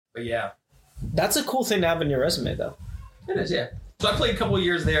But yeah. That's a cool thing to have in your resume, though. It is, yeah. So I played a couple of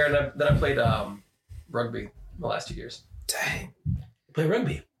years there, and then I played rugby the last 2 years. Dang. Play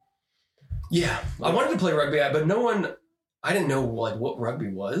rugby. Yeah. I wanted to play rugby, but I didn't know like what rugby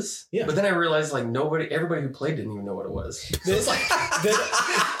was. Yeah. But then I realized like everybody who played didn't even know what it was. So it's like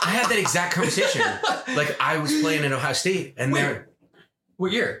I had that exact conversation. Like I was playing at Ohio State, and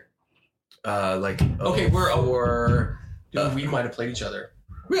what year? Okay, we might have played each other.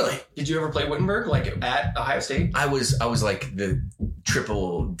 Really? Did you ever play Wittenberg like at Ohio State? I was like the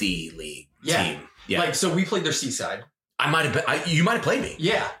triple D league team. Yeah. Like so we played their Seaside. I might have been. You might have played me.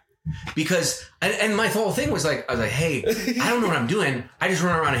 Yeah. Because and my whole thing was like I was like, hey, I don't know what I'm doing. I just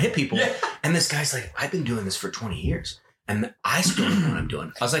run around and hit people. Yeah. And this guy's like, I've been doing this for 20 years. And I still don't know what I'm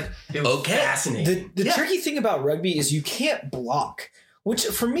doing. I was like, it was okay. Fascinating. The tricky thing about rugby is you can't block, which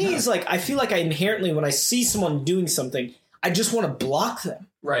for me is like, I feel like I inherently, when I see someone doing something, I just want to block them.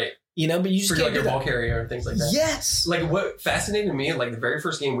 Right. You know, but you just for can't like your ball carrier and things like that. Yes. Like what fascinated me, like the very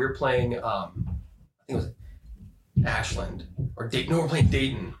first game we were playing, I think it was Ashland or Dayton. No, we're playing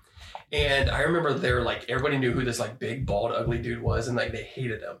Dayton. And I remember they were like, everybody knew who this like big, bald, ugly dude was. And like, they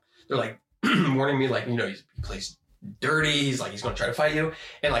hated him. They're like warning me like, you know, he plays dirty. He's like, he's going to try to fight you.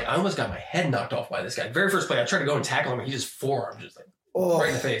 And like, I almost got my head knocked off by this guy. Very first play, I tried to go and tackle him. And he just forearmed just like right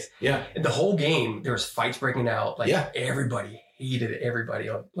in the face. Yeah. And the whole game, there was fights breaking out. Like everybody hated everybody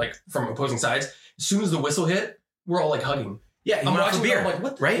on like from opposing sides. As soon as the whistle hit, we're all like hugging. Yeah, I'm watching beer. I'm like,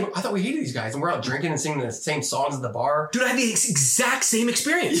 what? Right? I thought we hated these guys, and we're out drinking and singing the same songs at the bar. Dude, I had the exact same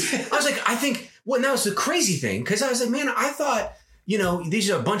experience. I was like, and that was the crazy thing, because I was like, man, I thought, you know,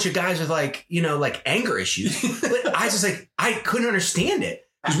 these are a bunch of guys with like, you know, like anger issues. But I was just like, I couldn't understand it.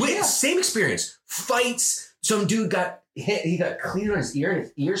 Because we had the same experience. Fights. Some dude got hit. He got clean on his ear, and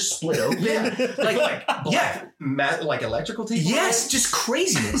his ear split open. Like electrical tape. Yes, just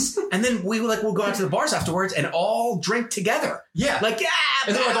craziness. And then we'll go out to the bars afterwards and all drink together. Yeah,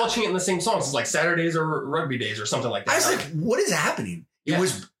 and they're like all chanting chanting the same songs. It's like Saturdays or rugby days or something like that. I was like, what is happening? It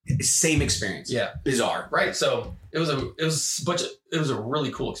was same experience. Yeah, bizarre. Right. So it was a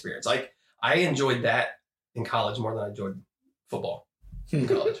really cool experience. Like I enjoyed that in college more than I enjoyed football in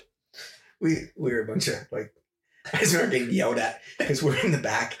college. We were a bunch of like, I started getting yelled at because we're in the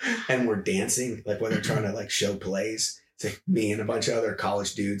back and we're dancing, like when they're trying to like show plays. It's like me and a bunch of other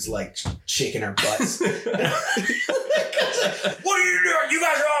college dudes like shaking our butts. What are you doing? You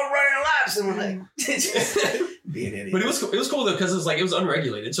guys are all running laps, and we're like being idiots. But it was cool though because it was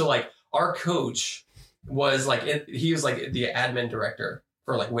unregulated. So like our coach was like he was like the admin director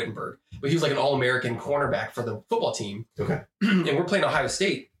for like Wittenberg, but he was like an All-American cornerback for the football team. Okay, and we're playing Ohio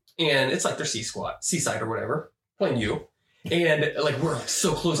State. And it's like their Seaside or whatever, playing you. And like we're like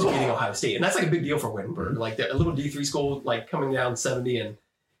so close to beating Ohio State. And that's like a big deal for Wittenberg. Like a little D3 school like coming down 70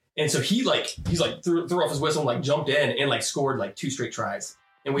 and so he's like threw off his whistle and like jumped in and like scored like 2 straight tries.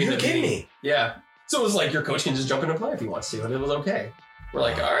 And we You're ended up kidding me. Yeah. So it was like your coach can just jump in and play if he wants to, and it was okay. We're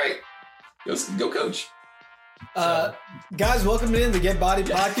like, all right, go coach. Guys, welcome in the Get Bodied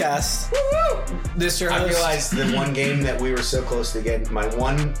podcast. This your host. I realized the one game that we were so close to getting, my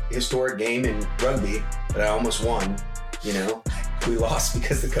one historic game in rugby that I almost won, you know, we lost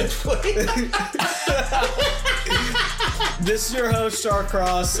because the coach played. This is your host, Star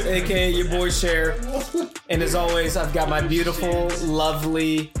Cross, aka your boy Cher. And as always, I've got my beautiful,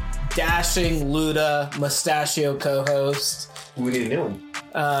 lovely, dashing Luda mustachio co-host. We need a new one.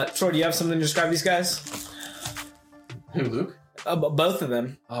 Troy, do you have something to describe these guys? Who, Luke? Both of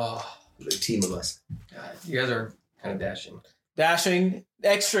them. Oh, the team of us. God, you guys are kind of dashing. Dashing,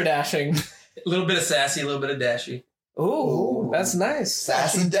 extra dashing. A little bit of sassy, a little bit of dashy. Ooh, that's nice.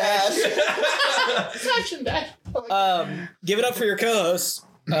 Sass and dash. Sass and dash. Give it up for your co-host,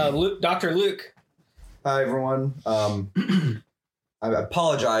 Dr. Luke. Hi, everyone. I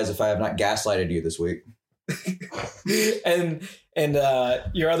apologize if I have not gaslighted you this week. and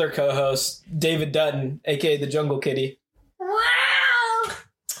your other co-host, David Dutton, aka the Jungle Kitty.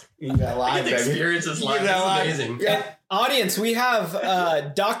 You got live, baby. Experience this live. This is amazing. Yeah. Audience, we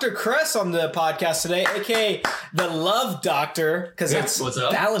have Dr. Kress on the podcast today, aka the Love Doctor, because it's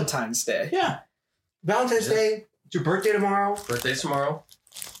Valentine's Day. Yeah. Valentine's Day. It's your birthday tomorrow. Birthday's tomorrow.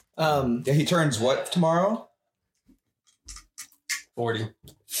 Yeah, he turns what tomorrow? 40.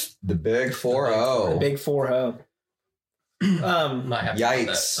 The big 4-0. The big 4-0. Not happy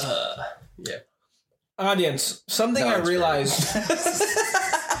Yikes. With that. Yeah. Audience, something I realized.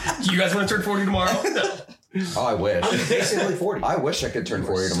 Do you guys want to turn 40 tomorrow? No. Oh, I wish. I'm basically 40. I wish I could turn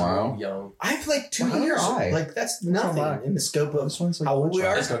 40 tomorrow. So young. I have like 2 Wow, years. I? Like that's nothing in the scope of This one's like how old we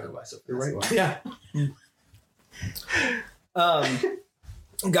are. It's going to go by so fast. You're right. Yeah.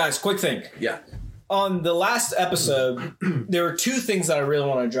 Guys, quick thing. Yeah. On the last episode, there were 2 things that I really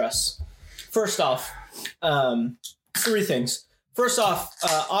want to address. First off, 3 things. First off,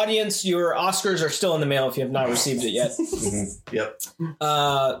 audience, your Oscars are still in the mail if you have not received it yet. Yep.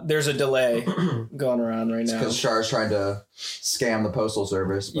 There's a delay going around right now. Because Char's trying to scam the postal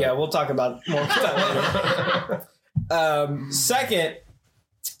service. But. Yeah, we'll talk about more of that later. Second,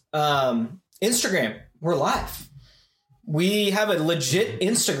 Instagram. We're live. We have a legit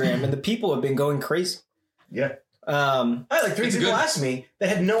Instagram, and the people have been going crazy. Yeah. I had like 3 people ask me that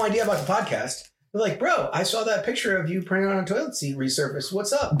had no idea about the podcast. They're like, bro, I saw that picture of you printing on a toilet seat resurface.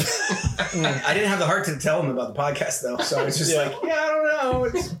 What's up? I didn't have the heart to tell them about the podcast, though. So it's just like, I don't know.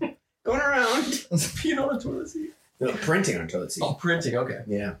 It's going around. Peeing on a toilet seat? No, printing on a toilet seat. Oh, printing. Okay.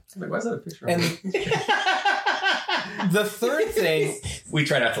 Yeah. Like, why is that a picture? And the third thing... We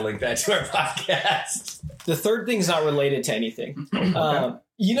try not to link that to our podcast. The third thing's not related to anything.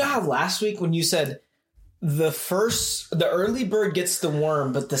 You know how last week when you said... The early bird gets the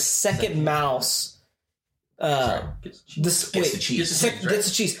worm, but the second mouse gets the cheese. Gets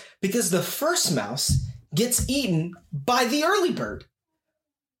the cheese. Because the first mouse gets eaten by the early bird.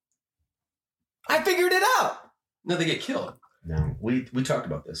 I figured it out. No, they get killed. No, we talked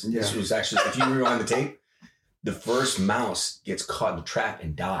about this. Yeah. This was actually, if you rewind the tape, the first mouse gets caught in the trap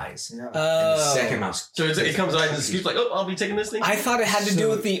and dies. Yeah. And the second mouse. So it comes out and the scoops like, oh, I'll be taking this thing. I thought it had to do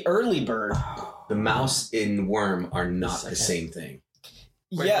with the early bird. The mouse and worm are not the same thing.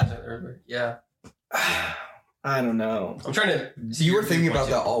 Yeah. I don't know. I'm trying to... You were thinking about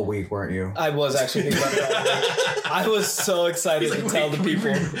that all week, weren't you? I was actually thinking about that. I was so excited to tell the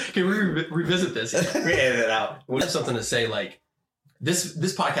people. Can we revisit this? We edit it out. We have something to say, like, this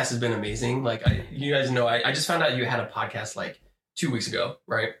podcast has been amazing. Like, you guys know, I just found out you had a podcast, like, 2 weeks ago,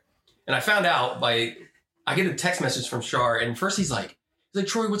 right? And I found out I get a text message from Shar, and first he's like,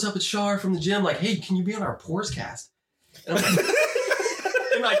 Troy, what's up? It's Shar from the gym. Like, hey, can you be on our Pores cast? And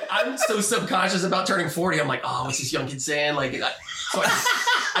I'm like, I'm so subconscious about turning 40. I'm like, oh, what's this young kid saying? Like, so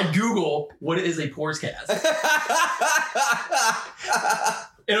I Google what is a Pores cast.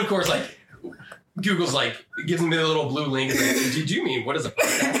 And of course, like, Google's like, gives me the little blue link. And like, do you mean, what is a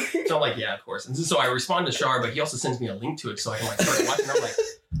podcast? So I'm like, yeah, of course. And so I respond to Shar, but he also sends me a link to it so I can like start watching. I'm like,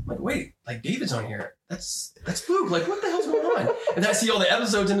 wait, like David's on here. That's Luke. Like, what the hell's going on? And then I see all the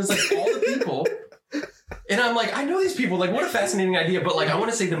episodes and it's like all the people. And I'm like, I know these people. Like, what a fascinating idea. But like, I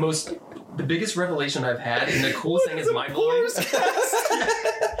want to say the biggest revelation I've had and the coolest thing is mind blowing is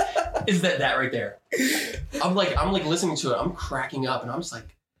that right there. I'm like listening to it. I'm cracking up and I'm just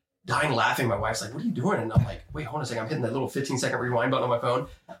like dying laughing. My wife's like, what are you doing? And I'm like, wait, hold on a second. I'm hitting that little 15-second rewind button on my phone.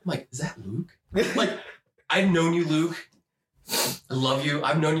 I'm like, is that Luke? Like, I've known you, Luke. I love you.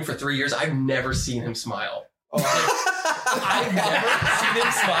 I've known you for 3 years. I've never seen him smile. Like, I've never seen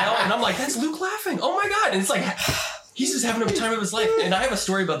him smile. And I'm like, that's Luke laughing. Oh my God. And it's like, he's just having a time of his life. And I have a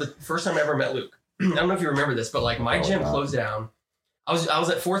story about the first time I ever met Luke. I don't know if you remember this, but like my gym closed down. I was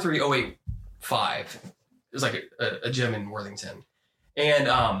at 43085. It was like a gym in Worthington. And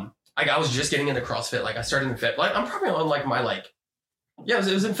I was just getting into CrossFit. Like I started in February. Like I'm probably on like my it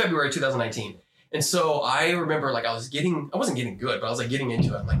was in February 2019. And so I remember like I wasn't getting good, but I was like getting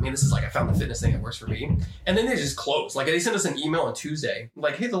into it. I'm like, man, this is like I found the fitness thing that works for me. And then they just closed. Like they sent us an email on Tuesday,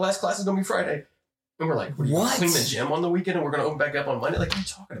 like, hey, the last class is gonna be Friday. And we're like, what? Clean the gym on the weekend and we're gonna open back up on Monday? Like, what are you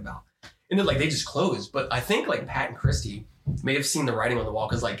talking about? And then like they just closed. But I think like Pat and Christy may have seen the writing on the wall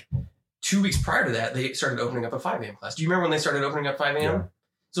because like 2 weeks prior to that, they started opening up a 5 a.m. class. Do you remember when they started opening up 5 a.m.? Yeah.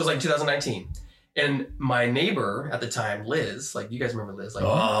 So it was like 2019. And my neighbor at the time, Liz, like you guys remember Liz, like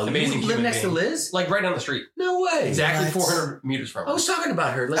amazing you human live next being. to Liz? Like right down the street. No way. Exactly 400 meters from her. I was talking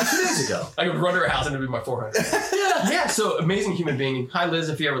about her like 2 days ago. I could run to her house and it'd be my 400. Yeah. So amazing human being. Hi Liz,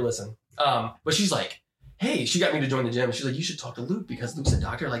 if you ever listen. But she's like, hey, she got me to join the gym. She's like, you should talk to Luke because Luke's a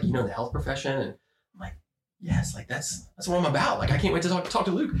doctor, like, you know, the health profession. And I'm like, yes, like that's what I'm about. Like I can't wait to talk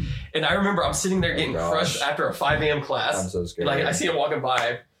to Luke. And I remember I'm sitting there getting crushed after a 5 a.m. class. I'm so scared. Like I see him walking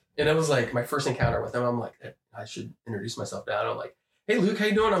by. And it was like my first encounter with him. I'm like, I should introduce myself down. I'm like, hey Luke, how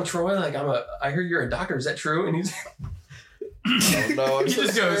you doing? I'm Troy. Like I hear you're a doctor. Is that true? And he's oh, no, I'm he so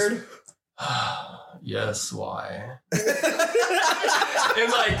just scared. goes, yes, why? And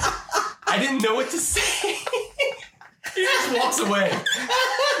like I didn't know what to say. He just walks away. And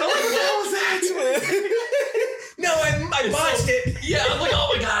I'm like, what the hell was that? No, I botched it. Yeah, I'm like,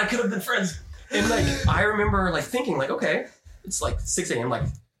 oh my God, I could have been friends. And like I remember like thinking like, okay, it's like 6 a.m. like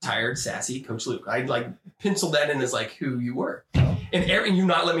tired, sassy, Coach Luke. I like penciled that in as like who you were, and you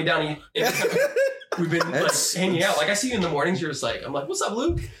not let me down. We've been like hanging out. Like I see you in the mornings. You're just like, I'm like, what's up,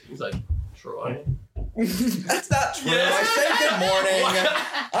 Luke? He's like, Troy. That's not true. I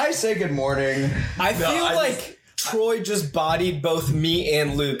say good morning. I feel like Troy just bodied both me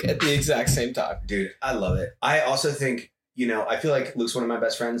and Luke at the exact same time. Dude, I love it. I also think, I feel like Luke's one of my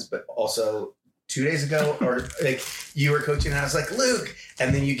best friends, but also 2 days ago, or like you were coaching and I was like, Luke,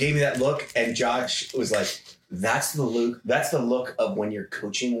 and then you gave me that look and Josh was like, that's the look of when you're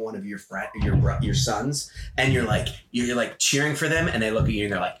coaching one of your your sons and you're like cheering for them and they look at you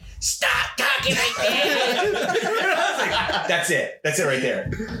and they're like, stop talking like that. That's it right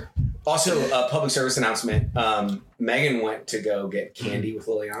there. Also, a public service announcement. Megan went to go get candy with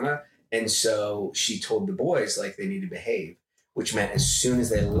Liliana, and so she told the boys like they need to behave, which meant as soon as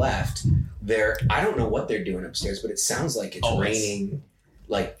they left, I don't know what they're doing upstairs, but it sounds like it's raining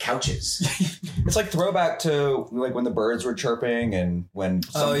like couches. It's like throwback to like when the birds were chirping and when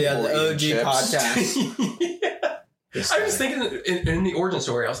the OG chips. podcast. Yeah. I was thinking in the origin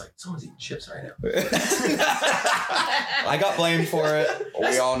story, I was like, someone's eating chips right now. I got blamed for it.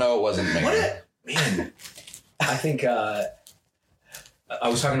 We all know it wasn't me. Man, I think I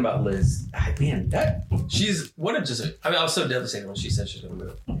was talking about Liz. I was so devastated when she said she's going to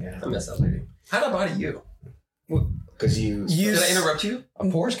move. Yeah, I miss that lady. How did I body you? Because did I interrupt you? A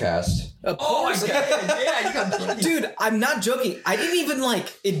Pours cast. Oh my god! Yeah, you got dude. I'm not joking. I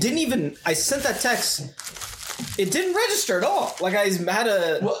sent that text. It didn't register at all. Like I had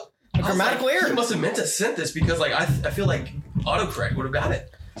a grammatical error. You must have meant to send this because like I feel like autocorrect would have got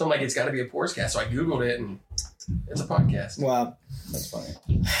it. So I'm like, it's got to be a Pours cast. So I googled it and it's a podcast. Wow, that's funny.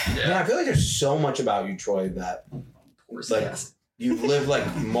 Yeah, I feel like there's so much about you, Troy, that Pours cast. You've lived like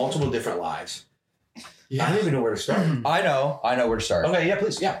multiple different lives. Yeah. I don't even know where to start. I know where to start. Okay, yeah,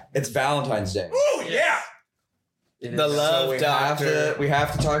 please. Yeah. It's Valentine's Day. Oh, yeah. The love doctor. We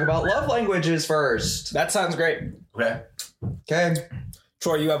have to talk about love languages first. That sounds great. Okay.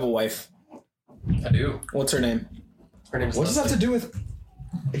 Troy, you have a wife. I do. What's her name? Her name's What does that have to do with...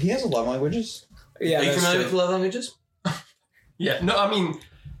 He has a love languages? Yeah, Are you familiar with love languages? Yeah. No, I mean,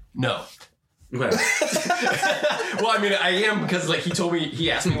 no. Okay. Well, I mean, I am because like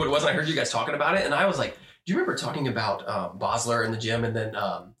he asked me what it was and I heard you guys talking about it and I was like, do you remember talking about Bosler in the gym and then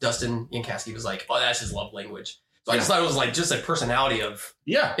Dustin Yankaski was like, oh, that's his love language. So I just thought it was like just a personality of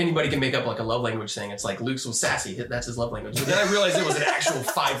anybody can make up like a love language thing. It's like Luke's was sassy. That's his love language. But then I realized it was an actual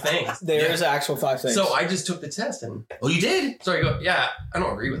 5 things. There is actual 5 things. So I just took the test and... Oh, you did? So I go, yeah, I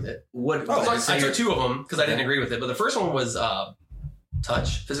don't agree with it. What? So I took 2 of them because I didn't agree with it. But the first one was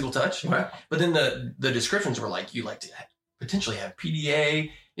physical touch. Okay. But then the descriptions were like, you like to potentially have PDA.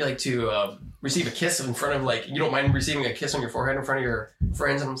 You like to receive a kiss in front of like, you don't mind receiving a kiss on your forehead in front of your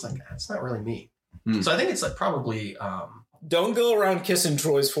friends. And I was like, that's not really me. So I think it's like probably... Don't go around kissing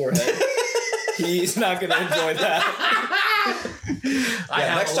Troy's forehead. He's not going to enjoy that.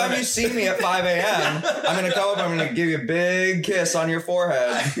 Next time you see me at 5 a.m., I'm going to come up and I'm going to give you a big kiss on your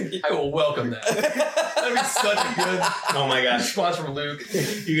forehead. I will welcome that. That'd be such a good oh my gosh, response from Luke.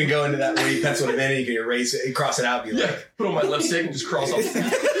 You can go into that where you pencil it in and you can erase it and cross it out and be like... Put on my lipstick and just cross off.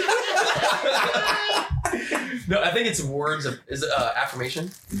 No, I think it's words of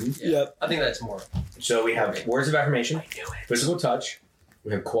affirmation. Mm-hmm. Yeah. Yep. I think that's more. So we have words of affirmation, physical touch,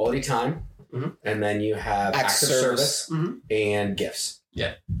 we have quality time, and then you have acts of service and gifts.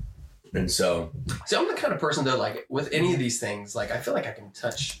 Yeah. And so... See, I'm the kind of person that like with any of these things, like I feel like I can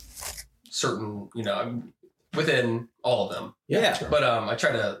touch certain, I'm within all of them. Yeah. But I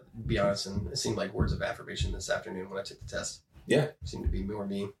try to be honest and it seemed like words of affirmation this afternoon when I took the test. Yeah. It seemed to be more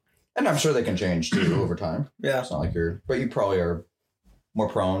me. And I'm sure they can change too over time. Yeah. It's not like but you probably are more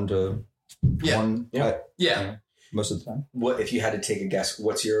prone to one. Yeah. Most of the time. What if you had to take a guess?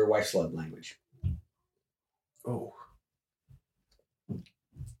 What's your wife's love language? Oh.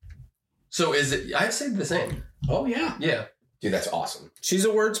 So is it? I'd say the same. Oh yeah. Yeah. Dude, that's awesome. She's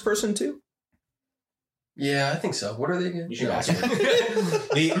a words person too. Yeah, I think so. What are they again? You should ask her.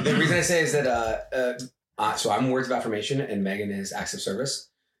 The reason I say is that so I'm words of affirmation and Megan is acts of service.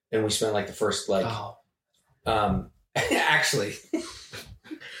 And we spent like the first actually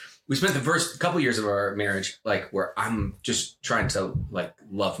we spent the first couple years of our marriage like where I'm just trying to like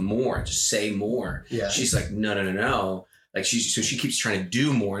love more and just say more. Yeah. She's like, no. Like she keeps trying to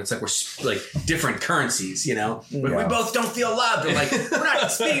do more. It's like we're like different currencies, But we both don't feel loved. We're like, we're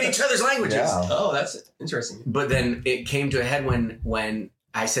not speaking each other's languages. Yeah. Oh, that's interesting. But then it came to a head when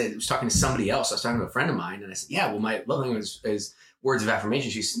I said, I was talking to somebody else. I was talking to a friend of mine and I said, yeah, well, my love language is words of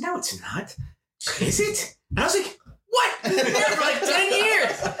affirmation. She said, no, it's not. Is it? And I was like, what? We've been there for like 10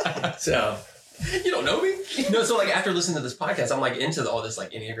 years. So you don't know me? No, so like after listening to this podcast, I'm like into all this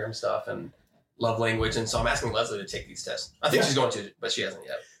like Enneagram stuff and love language. And so I'm asking Leslie to take these tests. I think she's going to, but she hasn't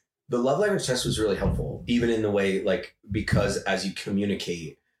yet. the love language test was really helpful, even in the way, like, because as you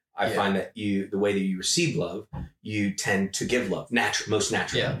communicate, I find that the way that you receive love, you tend to give love most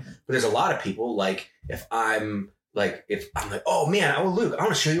naturally. Yeah. But there's a lot of people, like, if I'm like, oh man, Luke, I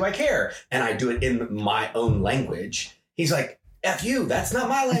want to show you I care. And I do it in my own language. He's like, F you, that's not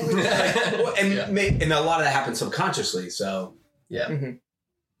my language. And a lot of that happens subconsciously. So yeah. Mm-hmm.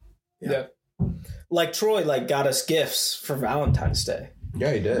 Yeah. Like Troy, like, got us gifts for Valentine's Day.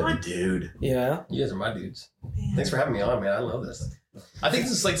 Yeah, he did. My dude. Yeah. You guys are my dudes. Thanks for having me on, man. I love this. I think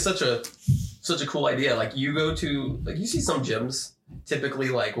this is like such a cool idea. Like, you go to, like, you see some gyms typically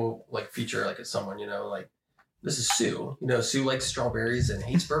like will like feature like someone, you know, like, this is Sue. You know, Sue likes strawberries and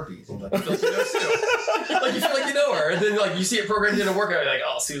hates burpees. And like, you feel like you know Sue. Like, you feel like you know her. And then like you see it programmed in a workout, you're like,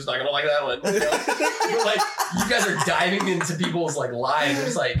 oh, Sue's not gonna like that one. You know? But like, you guys are diving into people's like lives.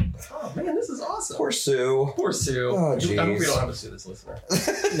 It's like, oh man, this is awesome. Poor Sue. Poor Sue. Oh, I hope we jeez. don't have a Sue this listener.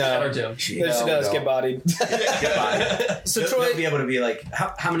 No. At our gym. She does get bodied. Get bodied. So They'll Troy, be able to be like,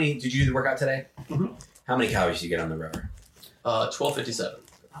 how many, did you do the workout today? Mm-hmm. How many calories did you get on the rower? 1257.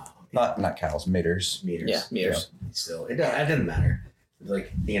 Not cows, meters. Meters. Yeah, meters. Yeah. Still, it doesn't matter.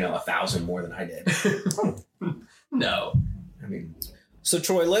 Like, 1,000 more than I did. No. I mean, so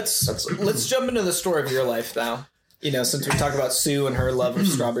Troy, let's jump into the story of your life now. You know, since we talk about Sue and her love of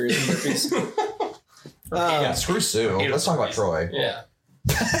strawberries and burpees. Yeah, screw Sue. Let's talk about Troy. Yeah.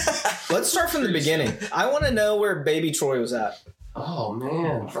 Let's start from the beginning. I want to know where baby Troy was at. Oh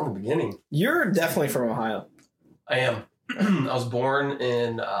man, from the beginning. You're definitely from Ohio. I am. I was born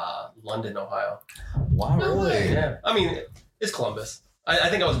in London, Ohio. Wow, really? Yeah. I mean, it's Columbus. I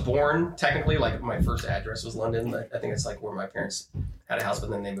think I was born, technically, like, my first address was London. I think it's like where my parents had a house, but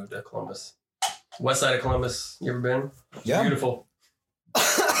then they moved to Columbus. West side of Columbus. You ever been? Yeah. Beautiful.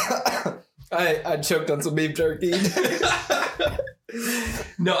 I choked on some beef jerky.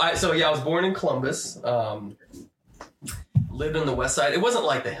 No, I was born in Columbus. Lived on the west side. It wasn't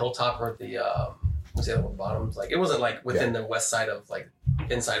like the hilltop or the what's the other one, bottoms. Like, it wasn't like within the west side of, like,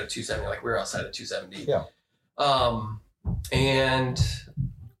 inside of 270. Like, we were outside of 270. Yeah. And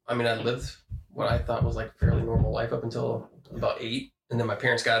I mean, I lived what I thought was like a fairly normal life up until about 8, and then my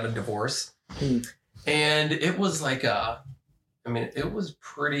parents got a divorce. And it was like it was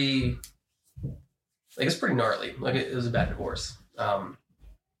pretty, like, it's pretty gnarly. Like, it was a bad divorce. To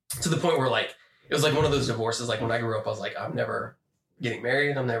the point where, like, it was like one of those divorces. Like, when I grew up, I was like, I'm never getting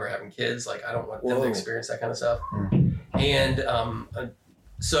married. I'm never having kids. Like, I don't want them to experience that kind of stuff. And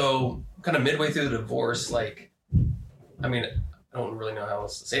so kind of midway through the divorce, like, I mean, I don't really know how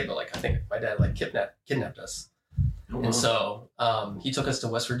else to say it, but like, I think my dad like kidnapped us. And so he took us to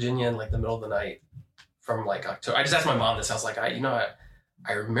West Virginia in like the middle of the night from like October. I just asked my mom this. I was like, I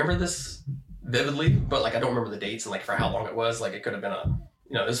remember this vividly, but like, I don't remember the dates and like for how long it was. Like, it could have been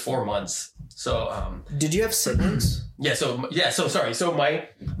it was 4 months. So did you have siblings? Sorry. So my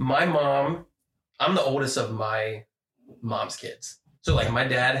mom, I'm the oldest of my mom's kids. So like, my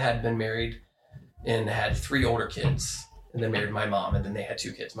dad had been married and had 3 older kids, and then married my mom, and then they had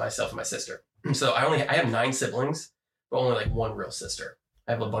 2 kids, myself and my sister. So I have 9 siblings, but only like 1 real sister.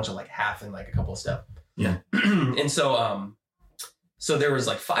 I have a bunch of like half and like a couple of step. Yeah. And so so there was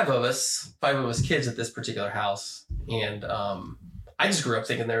like 5 of us kids at this particular house, and I just grew up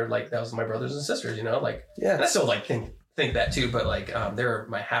thinking they were like, that was my brothers and sisters, you know, like, yeah. And I still like think that too, but like they're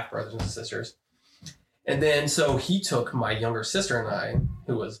my half brothers and sisters. And then so he took my younger sister and I,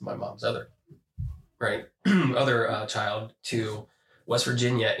 who was my mom's other child, to West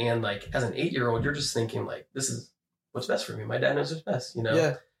Virginia. And like, as an 8-year-old, you're just thinking like, this is what's best for me. My dad knows what's best, you know?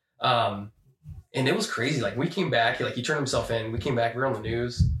 Yeah. And it was crazy. Like, we came back, he turned himself in. We came back, we were on the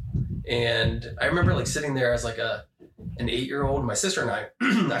news. And I remember like sitting there as like an 8-year-old, my sister and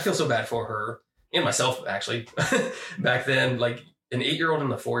I feel so bad for her and myself actually back then, like an 8-year-old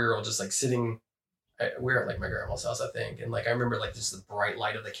and a 4-year-old just like sitting, we're at like my grandma's house, I think. And like, I remember like just the bright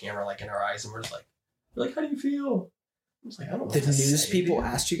light of the camera, like in our eyes. And we're just like, how do you feel? I was like, I don't know. The news people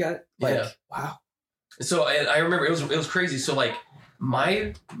asked you guys? Like, yeah. Wow. So I remember it was crazy. So like,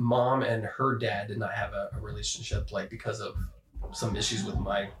 my mom and her dad did not have a relationship, like, because of some issues with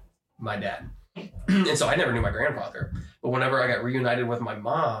my dad. And so I never knew my grandfather. But whenever I got reunited with my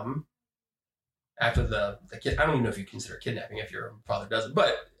mom after the kid, I don't even know if you consider kidnapping if your father doesn't,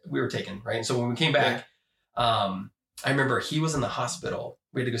 but we were taken, right? And so when we came back, I remember he was in the hospital.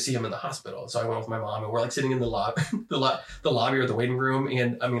 We had to go see him in the hospital. So I went with my mom, and we're like sitting in the lobby or the waiting room.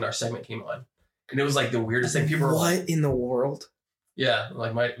 And I mean, our segment came on, and it was like the weirdest thing. People were what like, in the world? Yeah.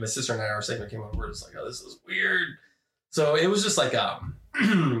 Like my sister and I, our segment came on. We're just like, oh, this is weird. So it was just like,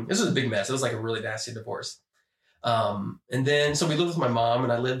 this was a big mess. It was like a really nasty divorce. And then, so we lived with my mom,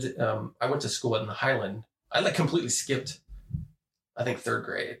 and I went to school in the Highland. I like completely skipped, I think, 3rd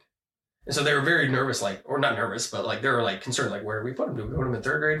grade. And so they were very nervous, like, or not nervous, but like, they were like concerned, like, where do we put him? Do we put him in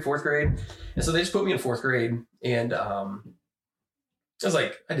 3rd grade, 4th grade? And so they just put me in 4th grade. And I was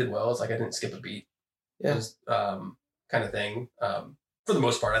like, I did well. It's like, I didn't skip a beat. Yeah. It was, kind of thing. For the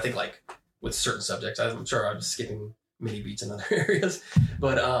most part, I think like with certain subjects, I'm sure I was skipping mini beats in other areas.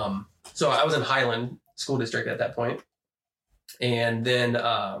 But so I was in Highland School District at that point. And then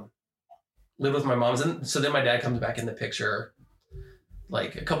lived with my mom's. And so then my dad comes back in the picture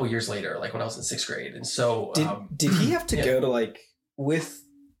like a couple years later, like when I was in 6th grade. And so did he have to go to like with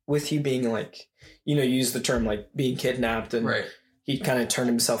you being like, you know, use the term like being kidnapped and right. He kind of turned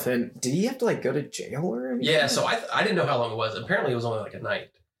himself in. Did he have to like go to jail or anything? Yeah, so I didn't know how long it was. Apparently it was only like a night.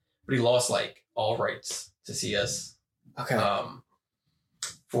 But he lost like all rights to see us. Okay.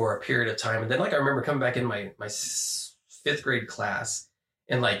 For a period of time. And then like I remember coming back in my 5th grade class,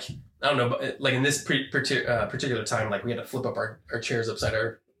 and like I don't know, but like in this particular time, like we had to flip up our chairs upside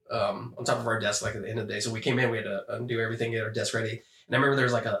our on top of our desk like at the end of the day. So we came in, we had to undo everything, get our desk ready. And I remember there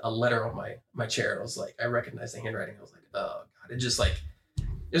was like a letter on my chair. I was like, I recognized the handwriting. I was like, oh God, it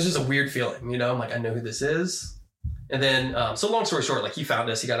was just a weird feeling, you know? I'm like, I know who this is. And then, so long story short, like he found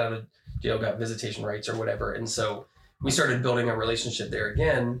us, he got out of jail, got visitation rights or whatever. And so we started building a relationship there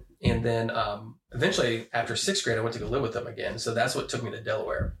again. And then eventually after 6th grade, I went to go live with them again. So that's what took me to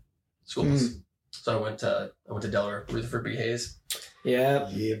Delaware schools. So I went to Delaware, Rutherford B. Hayes. Yeah.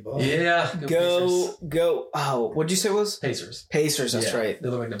 Yeah. Go. Oh, what'd you say it was? Pacers. That's right. They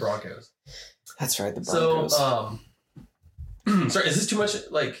look like the Broncos. That's right. The Broncos. So, sorry, is this too much?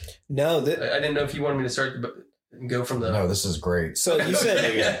 Like, no, I didn't know if you wanted me to start, but go from the. No, this is great. So you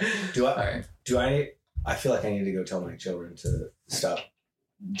said, yeah. I feel like I need to go tell my children to stop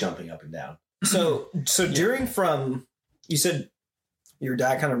jumping up and down. So during from, you said your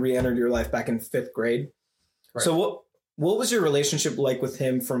dad kind of re-entered your life back in 5th grade. Right. So what was your relationship like with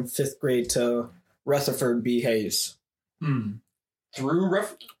him from 5th grade to Rutherford B. Hayes? Through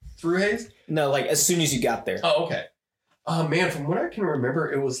Hayes? No, like as soon as you got there. Oh, okay. Man, from what I can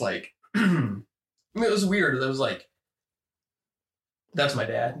remember, it was like, I mean, it was weird. It was like, that's my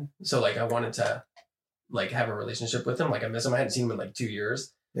dad. So like, I wanted to like have a relationship with him. Like I miss him. I hadn't seen him in like 2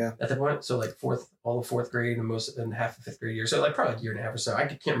 years. Yeah. At that point. So like all of 4th grade and half of 5th grade year. So like probably like a year and a half or so. I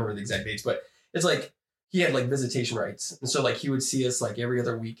can't remember the exact dates, but it's like he had like visitation rights. And so like he would see us like every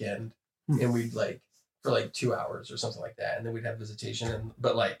other weekend and we'd like for like 2 hours or something like that. And then we'd have visitation.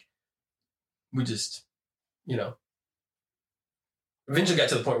 But like we just, you know, eventually got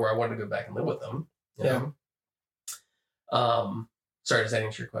to the point where I wanted to go back and live with them. You know? Sorry, does that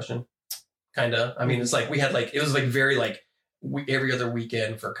answer your question? Kind of. I mean, it's like we had like, it was like very like every other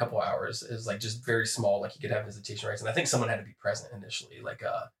weekend for a couple hours is like just very small. Like you could have visitation rights. And I think someone had to be present initially, like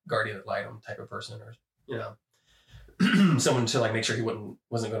a guardian ad litem type of person or, you know, someone to like make sure he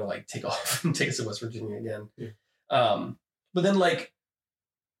wasn't going to like take off and take us to West Virginia again. Yeah. But then like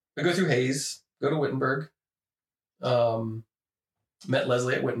I go through Hayes, go to Wittenberg, met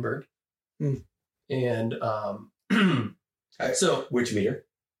Leslie at Wittenberg. And so which meter?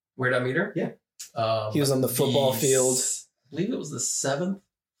 Where did I meet her? Yeah. He was on the football field. I believe it was the 7th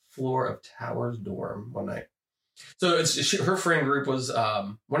floor of Towers dorm one night. So her friend group was,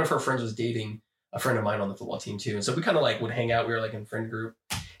 one of her friends was dating a friend of mine on the football team too. And so we kind of like would hang out. We were like in friend group.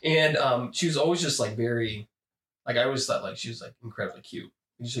 And she was always just like very, like I always thought like she was like incredibly cute.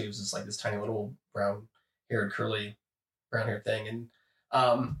 Usually it was just like this tiny little brown haired thing. And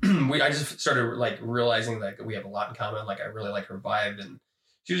I just started like realizing that we have a lot in common. Like I really like her vibe and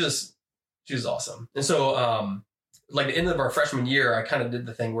she was awesome. And so like the end of our freshman year, I kind of did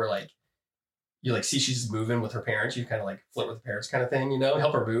the thing where like you like see she's moving with her parents. You kind of like flirt with the parents kind of thing, you know,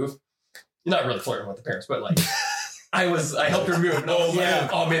 help her move. You're not really flirting with the parents, but like I helped her move.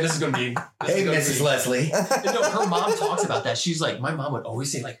 Oh man, this is going to be. Hey, Mrs. Leslie. No, her mom talks about that. She's like, my mom would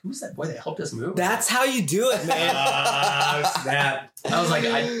always say like, who's that boy that helped us move? That's how you do it, man. Snap. I was like,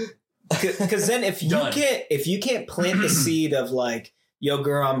 because then if you can't plant the seed of like, yo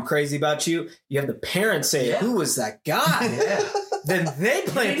girl, I'm crazy about you. You have the parents say, who was that guy? Then they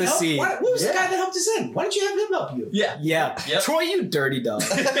plant the seed. What was the guy that helped us in? Why don't you have him help you? Yeah. Yep. Troy, you dirty dog.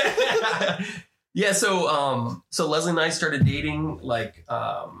 Yeah. So Leslie and I started dating like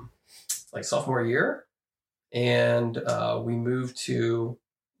sophomore year, and we moved to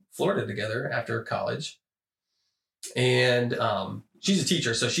Florida together after college. And she's a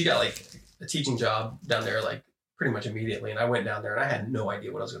teacher, so she got like a teaching job down there like pretty much immediately. And I went down there and I had no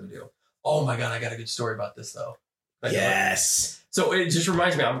idea what I was going to do. Oh my God, I got a good story about this though. Yes. So it just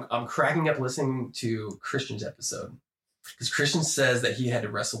reminds me, I'm cracking up listening to Christian's episode because Christian says that he had to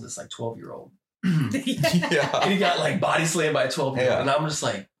wrestle this like 12-year-old. Yeah. And he got like body slammed by a 12-year-old. Yeah. And I'm just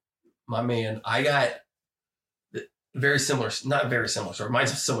like, my man, I got very similar, not very similar story.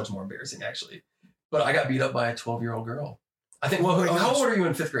 Mine's so much more embarrassing actually. But I got beat up by a 12-year-old girl. I think, well, how old are you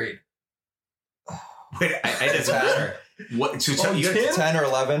in 5th grade? Wait, it doesn't matter. What? So you're 10 or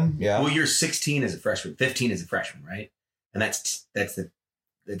 11. Yeah. Well, you're 16 as a freshman, 15 as a freshman, right? And that's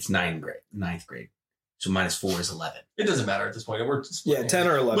ninth grade. So -4 is 11. It doesn't matter at this point. We're just 10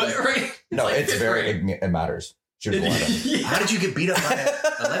 or 11. But, right? No, like it's very, it matters. She was 11. Yeah. How did you get beat up by an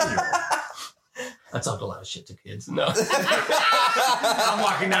 11-year-old? I talked a lot of shit to kids. No. I'm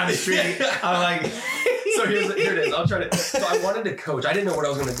walking down the street. I'm like, so here it is. I'll try to. So I wanted to coach. I didn't know what I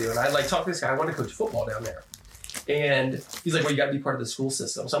was going to do, and I like talked to this guy. I wanted to coach football down there, and he's like, "Well, you got to be part of the school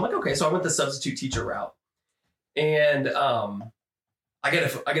system." So I'm like, "Okay." So I went the substitute teacher route, and I get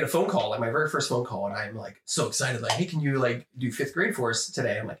a phone call, like my very first phone call, and I'm like so excited, like, "Hey, can you like do 5th grade for us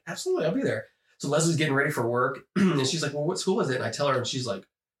today?" I'm like, "Absolutely, I'll be there." So Leslie's getting ready for work, and she's like, "Well, what school is it?" And I tell her, and she's like.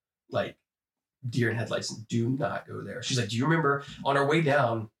 Deer in headlights, do not go there. She's like, do you remember on our way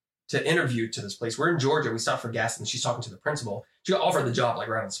down to interview to this place? We're in Georgia. We stopped for gas and she's talking to the principal. She got offered the job like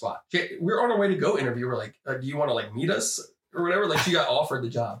right on the spot. We're on our way to go interview. We're like, do you want to like meet us or whatever? Like she got offered the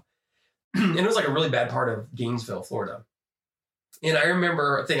job. And it was like a really bad part of Gainesville, Florida. And I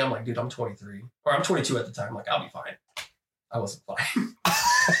remember thinking, I'm like, dude, I'm 23 or I'm 22 at the time. I'm like, I'll be fine. I wasn't fine.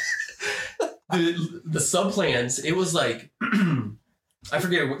 the sub plans, it was like, I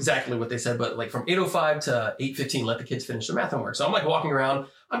forget exactly what they said, but like from 8:05 to 8:15, let the kids finish their math homework. So I'm like walking around,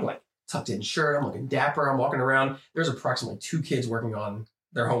 I'm like tucked in shirt, I'm looking dapper, I'm walking around. There's approximately 2 kids working on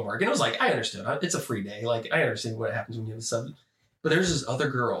their homework. And it was like, I understood. It's a free day. Like I understand what happens when you have a sub. But there's this other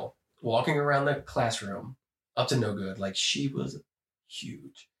girl walking around the classroom up to no good. Like she was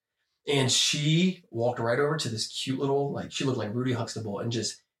huge. And she walked right over to this cute little, like she looked like Rudy Huxtable and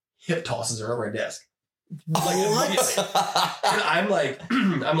just hip tosses her over a desk. Like, and I'm like,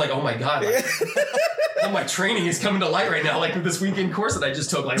 oh my God, like, all my training is coming to light right now. Like with this weekend course that I just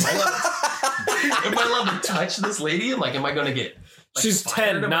took, like, am I allowed to touch this lady? And like, am I going to get? Like, she's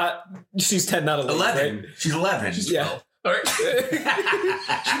 10, not 11. 11. Right? She's 11. She's 12. All right.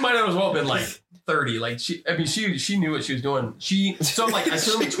 She might have as well been like 30. Like she knew what she was doing. So I'm like, I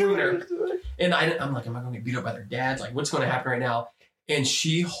sit in between her, and I'm like, am I going to get beat up by their dads? Like, what's going to happen right now? And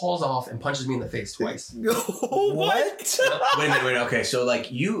she hauls off and punches me in the face twice. What? Wait a minute. Okay, so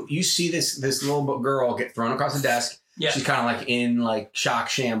like you see this little girl get thrown across the desk. Yeah. She's kind of like in like shock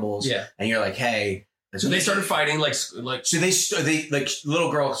shambles. Yeah. And you're like, hey. So they started fighting like. So they like little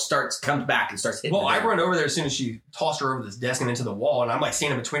girl comes back and starts hitting. Well, I run over there as soon as she tossed her over this desk and into the wall, and I'm like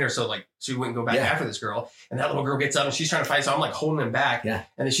standing between her, so like she wouldn't go back after this girl. And that little girl gets up and she's trying to fight, so I'm like holding him back. Yeah.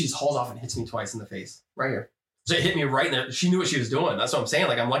 And then she just hauls off and hits me twice in the face, right here. So it hit me right in there. She knew what she was doing. That's what I'm saying.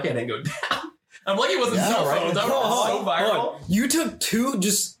 Like, I'm lucky I didn't go down. I'm lucky it wasn't cell phones. That was so viral. You took 2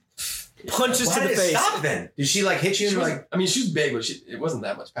 just punches to the face. Stop then. Did she like hit you? Like, I mean, she's big, but it wasn't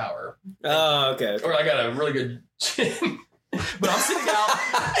that much power. Oh, okay. Or I got a really good chin. But I'm sitting out.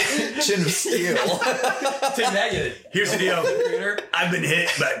 Chin of steel. Take that, get it. Here's the deal. I've been hit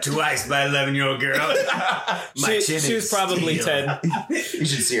twice by an 11-year-old girl. She was probably 10. You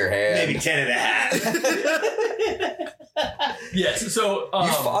should see her hand. Maybe 10 and a half. Yes. So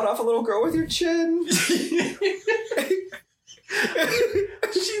you fought off a little girl with your chin. She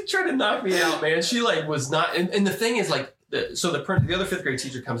tried to knock me out, man. She like was not. And the thing is, like, the other 5th grade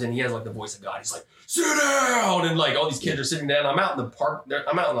teacher comes in. He has like the voice of God. He's like, sit down, and like all these kids are sitting down. I'm out in the park.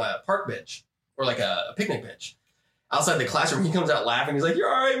 I'm out on a park bench or like a picnic bench outside the classroom. He comes out laughing. He's like, "You're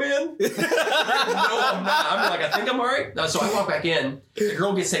all right, man." No, I'm not. I'm like, I think I'm all right. So I walk back in. The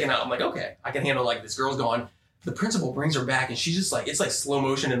girl gets taken out. I'm like, okay, I can handle like this. Girl's gone. The principal brings her back, and she's just like, it's like slow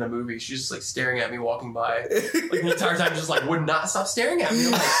motion in the movie. She's just like staring at me walking by, like the entire time, just like would not stop staring at me.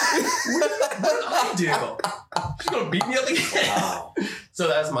 I'm like, what did I do? She's gonna beat me up again. Wow. So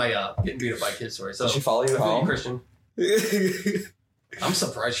that's my getting beat up by kids story. So did she follow you home, Christian? I'm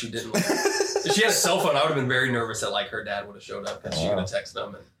surprised she didn't. If she had a cell phone, I would have been very nervous that like her dad would have showed up because she would have texted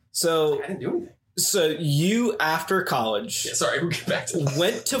them. And so I didn't do anything. So you, after college, we'll get back to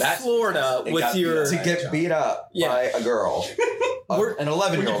went to Florida with your to get beat up by a girl, an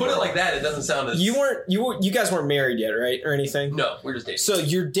 11-year-old. When you put girl. it like that, it doesn't sound as you guys weren't married yet, right, or anything? No, we're just dating. So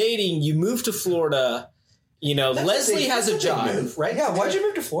you're dating. You moved to Florida. You know, Leslie has a job, move, right? Yeah, why'd you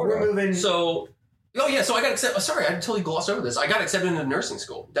move to Florida? We're moving. So I got accepted. Sorry, I totally glossed over this. I got accepted into nursing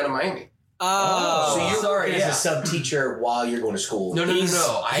school down in Miami. Oh, So you're sorry, working as a sub teacher while you're going to school. No.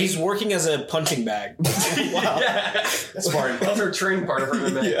 He's working as a punching bag. Wow. That's smart. That's our training part of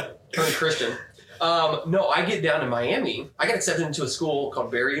MMA. Yeah. For a Christian. No, I get down to Miami. I got accepted into a school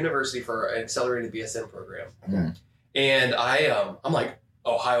called Barry University for an accelerated BSN program. Mm. And I'm like,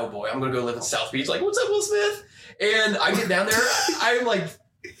 Ohio boy, I'm going to go live in South Beach. Like, what's up, Will Smith? And I get down there. I'm like,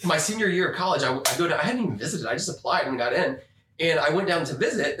 my senior year of college, I hadn't even visited. I just applied and got in. And I went down to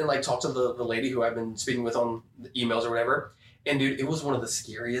visit and like talk to the lady who I've been speaking with on the emails or whatever. And dude, it was one of the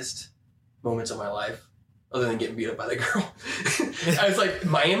scariest moments of my life, other than getting beat up by the girl. I was like,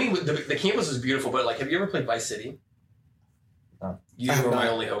 Miami, the campus was beautiful, but like, have you ever played Vice City? No. You are my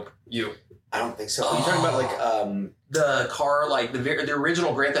only hope. You. I don't think so. Are you talking about like the car, like the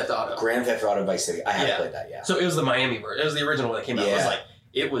original Grand Theft Auto? Grand Theft Auto Vice City? I have played that, yeah. So it was the Miami version. It was the original that came out. Yeah. It was like,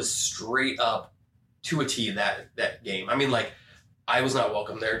 it was straight up to a T that game. I mean, like, I was not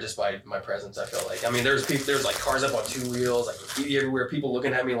welcome there just by my presence, I felt like. I mean, there's like cars up on two wheels, like graffiti everywhere, people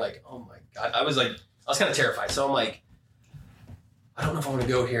looking at me like, oh my God. I was kind of terrified. So I'm like, I don't know if I want to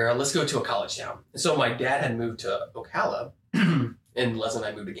go here. Let's go to a college town. And so my dad had moved to Ocala and Leslie and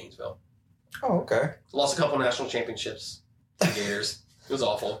I moved to Gainesville. Oh, okay. Lost a couple national championships to Gators. It was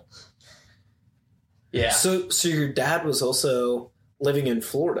awful. Yeah. So your dad was also living in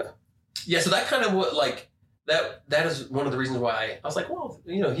Florida. Yeah, so that kind of what like that is one of the reasons why I was like, well,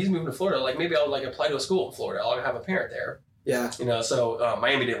 he's moving to Florida. Like maybe I'll like apply to a school in Florida. I'll have a parent there. Yeah. So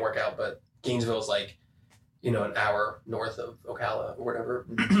Miami didn't work out, but Gainesville's like, an hour north of Ocala or whatever.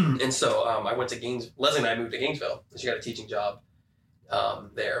 And so I went to Gainesville. Leslie and I moved to Gainesville. And she got a teaching job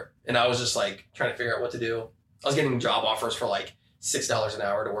there. And I was just like trying to figure out what to do. I was getting job offers for like $6 an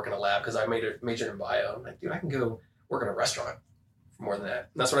hour to work in a lab because I majored in bio. I'm like, dude, I can go work in a restaurant for more than that.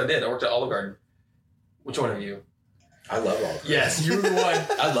 And that's what I did. I worked at Olive Garden. Which one of you? I love Olive Garden. Yes, you were the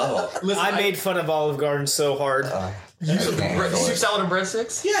one. I love Olive Garden. Listen, I made fun of Olive Garden so hard. You took soup salad and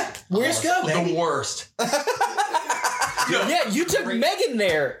breadsticks? Yeah. Where's go, baby? The worst. Yeah, you took Megan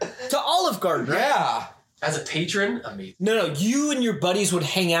there to Olive Garden, right? Yeah. As a patron, amazing. No, you and your buddies would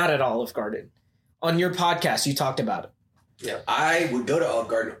hang out at Olive Garden. On your podcast, you talked about it. Yeah. I would go to Olive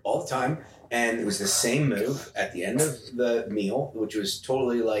Garden all the time, and it was the same move at the end of the meal, which was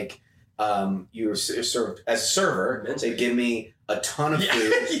totally like you were served as a server. They'd give me a ton of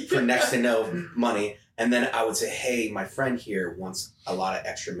food for next to no money, and then I would say, hey, my friend here wants a lot of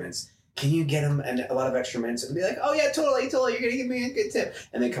extra mints. Can you get him a lot of extra mints? And be like, oh yeah, totally. You're going to give me a good tip.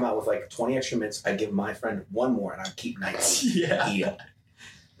 And then come out with like 20 extra mints. I'd give my friend one more, and I'd keep 19. Yeah. Eat it.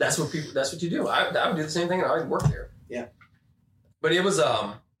 That's what you do. I would do the same thing, and I would work there. Yeah. But it was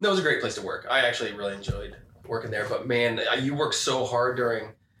that was a great place to work. I actually really enjoyed working there. But man, you work so hard during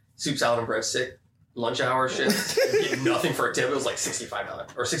soup, salad, and breadstick lunch hour shift. You get nothing for a tip. It was like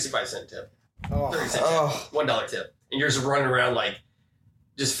 $65 or 65-cent tip. 30-cent tip. $1 tip. And you're just running around like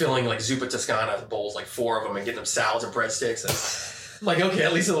just filling like Zuppa Toscana bowls, like 4 of them, and getting them salads and breadsticks. And like, okay,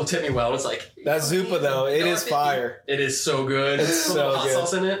 at least it'll tip me well. It's like That Zuppa though, it is fire. It is so good. It's Put a so little hot good.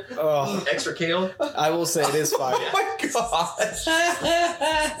 sauce in it. Oh, Extra kale. I will say it is fire. Oh my gosh.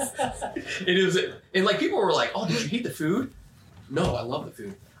 It is, and like people were like, "Oh, did you hate the food?" No, I love the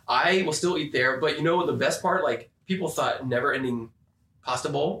food. I will still eat there, but the best part, like people thought never-ending pasta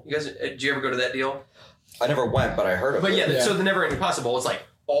bowl. You guys, did you ever go to that deal? I never went, but I heard of But it. yeah, so the never-ending pasta bowl is like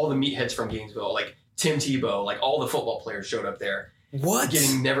all the meatheads from Gainesville, like Tim Tebow, like all the football players showed up there. What?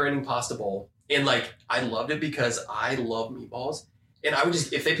 Getting never-ending pasta bowl, and like I loved it because I love meatballs, and I would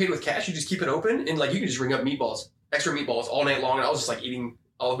just, if they paid with cash, you just keep it open, and like you can just ring up meatballs, extra meatballs all night long, and I was just like eating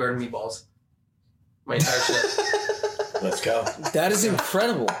Olive Garden meatballs my entire shit. Let's go. That is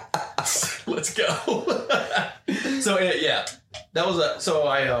incredible. Let's go. So yeah, that was so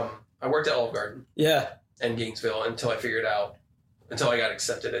I worked at Olive Garden Yeah. in Gainesville until I got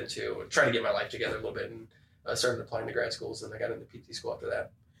accepted into trying to get my life together a little bit, and started applying to grad schools, and I got into PT school after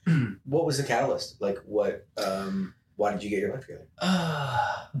that. What was the catalyst? Like what, why did you get your life together?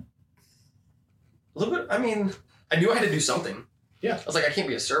 A little bit. I mean, I knew I had to do something. Yeah. I was like, I can't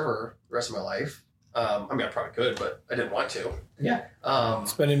be a server the rest of my life. I mean, I probably could, but I didn't want to. Yeah.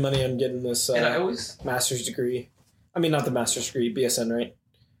 Spending money on getting this And I always, master's degree. I mean, not the master's degree, BSN, right?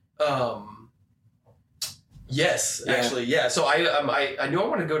 yes, Yeah. actually, yeah. So I knew I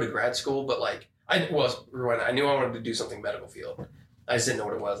wanted to go to grad school, but like, I knew I wanted to do something medical field. I just didn't know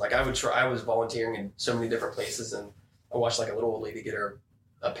what it was. Like I was volunteering in so many different places, and I watched like a little old lady get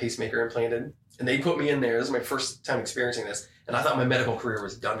a pacemaker implanted, and they put me in there. This is my first time experiencing this, and I thought my medical career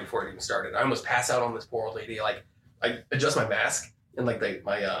was done before it even started. I almost passed out on this poor old lady. Like I adjust my mask and like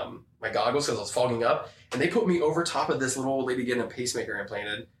my goggles because I was fogging up, and they put me over top of this little old lady getting a pacemaker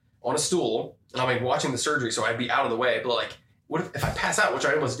implanted. on a stool and I'm like watching the surgery, so I'd be out of the way. But like, what if I pass out, which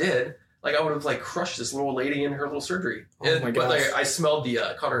I almost did? Like I would have like crushed this little lady in her little surgery. Oh my But gosh. like, I smelled the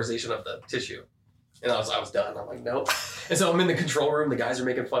cauterization of the tissue, and I was done. I'm like, nope. And so I'm in the control room. The guys are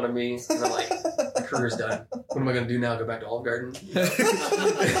making fun of me, and I'm like, my career's done. What am I gonna do now? Go back to Olive Garden?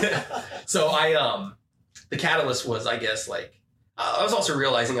 So the catalyst was, I guess, like I was also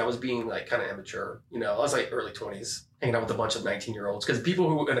realizing I was being like kind of immature. You know, I was like early 20s, hanging out with a bunch of 19-year-olds because people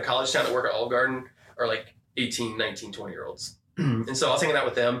who in a college town that work at Olive Garden are like 18, 19, 20-year-olds. And so I was hanging out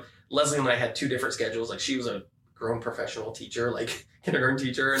with them. Leslie and I had two different schedules. Like she was a grown professional teacher, like kindergarten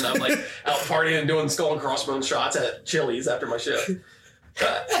teacher, and I'm like out partying and doing skull and crossbones shots at Chili's after my shift.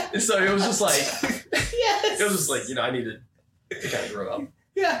 So it was just like, it was just like, you know, I needed to kind of grow up,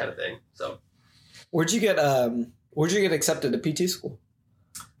 kind of thing. So Where'd you get accepted to PT school?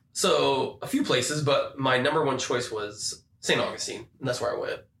 So a few places, but my number one choice was St. Augustine, and that's where I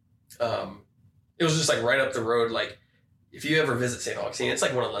went. It was just like right up the road. Like if you ever visit St. Augustine, it's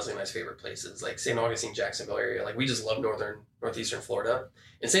like one of Leslie and I's favorite places, like St. Augustine, Jacksonville area. Like we just love northeastern Florida,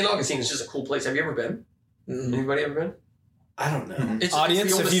 and St. Augustine is just a cool place. Have you ever been? Mm-hmm. Anybody ever been? I don't know.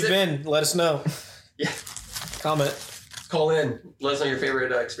 Audience, if you've been, let us know. Yeah. Comment. Call in. Let us know your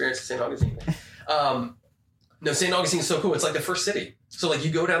favorite experience at St. Augustine. No, St. Augustine is so cool. It's like the first city. So like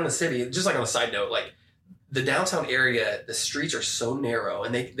you go down the city, just like on a side note, like the downtown area, the streets are so narrow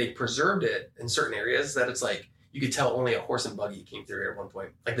and they preserved it in certain areas that it's like, you could tell only a horse and buggy came through here at one point.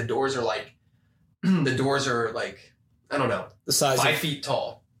 Like the doors are like, I don't know, The size 5 of, feet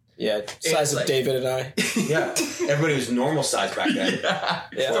tall. yeah, size of like- David and I. Yeah, everybody was normal size back then. Yeah.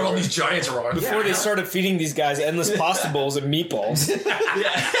 Yeah. Where all these giants are on. Before they started feeding these guys endless pasta bowls and meatballs.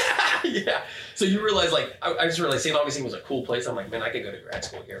 Yeah. Yeah. So you realize, like, I just realized St. Augustine was a cool place. I'm like, man, I could go to grad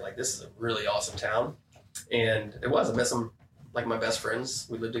school here. Like, this is a really awesome town. And it was. I met some, like, my best friends.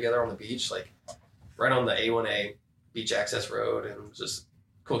 We lived together on the beach, like, right on the A1A beach access road. And it was just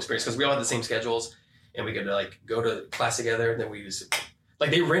a cool experience because we all had the same schedules. And we could, like, go to class together. And then we used to, like,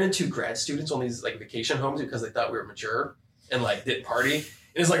 they rented to grad students on these, like, vacation homes because they thought we were mature and, like, didn't party.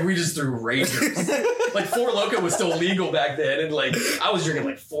 And it's like we just threw ragers. Like Four Loko was still legal back then, and like I was drinking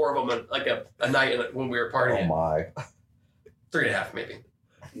like 4 of them like a night when we were partying. Oh my! 3.5 maybe.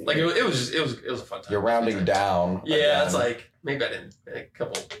 Like it was a fun time. You're rounding down. Yeah, again. it's like maybe I didn't a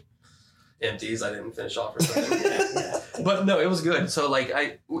couple empties I didn't finish off or something. But no, it was good. So like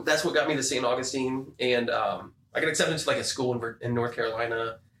that's what got me to St. Augustine, and I got accepted into like a school in North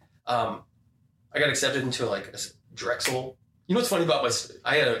Carolina. I got accepted into like a Drexel. You know what's funny about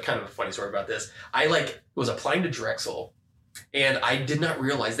I had a kind of a funny story about this. I like was applying to Drexel, and I did not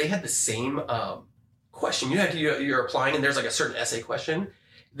realize they had the same question. You're applying, and there's like a certain essay question.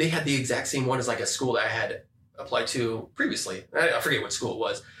 They had the exact same one as like a school that I had applied to previously. I forget what school it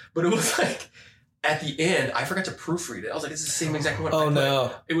was, but it was like at the end I forgot to proofread it. I was like, it's the same exact one. Oh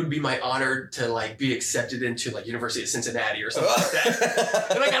no! It would be my honor to like be accepted into like University of Cincinnati or something like that,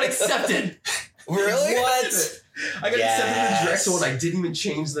 and I got accepted. Really? What? I got accepted to Drexel and I didn't even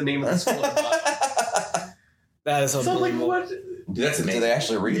change the name of the school. That is So I'm like, unbelievable. what? Dude, that's Do amazing. they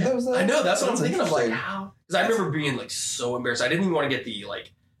actually read those? Though? I know, that's what I'm thinking. I'm like, interesting. how? Because I remember being like so embarrassed. I didn't even want to get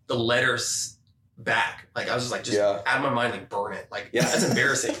the letters back. Like I was just like, out of my mind, like burn it. Like, Yeah. that's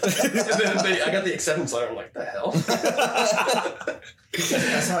embarrassing. And then I got the acceptance letter. I'm like, the hell?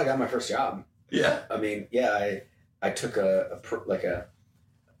 That's how I got my first job. Yeah. I mean, I took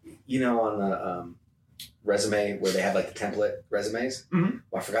you know, on the resume where they have like the template resumes. Mm-hmm.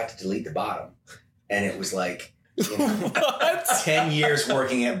 Well, I forgot to delete the bottom, and it was like, you know, What? 10 years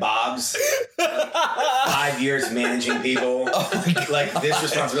working at Bob's, 5 years managing people, like this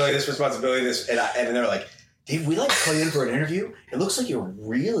responsibility, this, and they're like, Dave, we like call you in for an interview. It looks like you're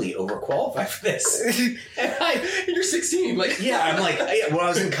really overqualified for this. And you're 16. Like, Yeah, I'm like, when I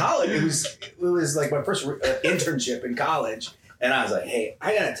was in college, it was like my first internship in college, and I was like, hey,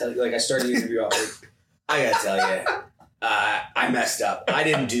 I gotta tell you, like I started the interview off with, I gotta tell you, I messed up. I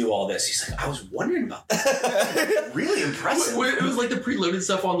didn't do all this. He's like, I was wondering about that. Really impressive. it was like the preloaded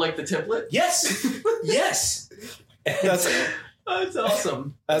stuff on like the template. Yes, yes. That's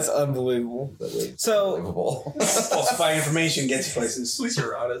awesome. That's unbelievable. So, Unbelievable. Falsifying information gets you places. At least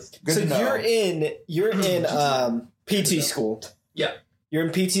you're honest. Good so to know. you're in PT school. Yeah. You're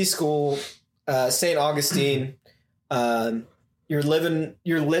in PT school, St. Augustine. You're living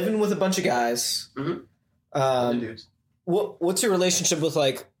with a bunch of guys. Mm-hmm. Dudes. What's your relationship with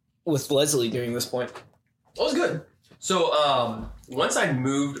Leslie during this point? It was good. So once I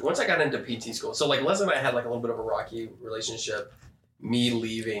got into PT school, so like Leslie and I had like a little bit of a rocky relationship, me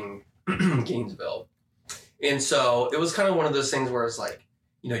leaving Gainesville. And so it was kind of one of those things where it's like,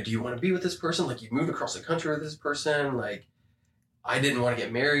 do you want to be with this person? Like, you moved across the country with this person. Like, I didn't want to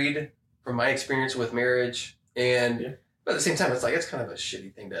get married from my experience with marriage. And but at the same time, it's like, it's kind of a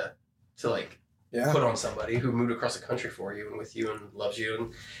shitty thing to like put on somebody who moved across the country for you and with you and loves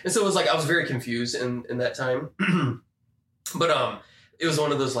you. And so it was like, I was very confused in that time. But it was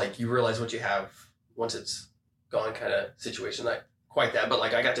one of those, like, you realize what you have once it's gone kind of situation. Not quite that, but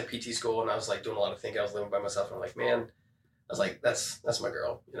like, I got to PT school and I was like doing a lot of thinking. I was living by myself and I'm like, man, I was like, that's my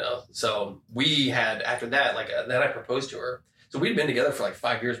girl, So we had, after that, like, then I proposed to her. So we'd been together for like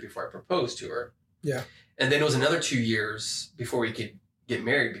 5 years before I proposed to her. Yeah. And then it was another 2 years before we could get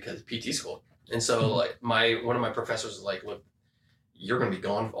married because of PT school. And so like one of my professors was like, look, you're going to be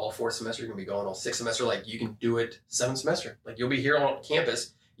gone all 4th semester. You're going to be gone all 6th semester. Like, you can do it 7th semester. Like, you'll be here on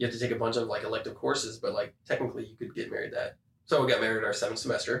campus. You have to take a bunch of like elective courses, but like technically you could get married that. So we got married our 7th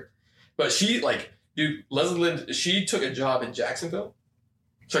semester. But she like, dude, Leslie Lynn, she took a job in Jacksonville.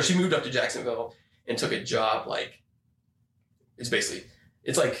 So she moved up to Jacksonville and took a job like,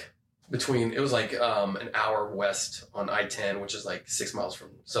 it's like between, it was like an hour west on I-10, which is like 6 miles from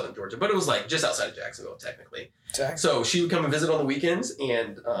southern Georgia, but it was like just outside of Jacksonville, technically. So she would come and visit on the weekends,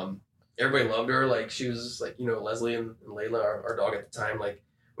 and everybody loved her. Like, she was like, Leslie and Layla, our dog at the time, like,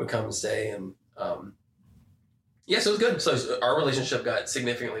 would come and stay. And so it was good. So our relationship got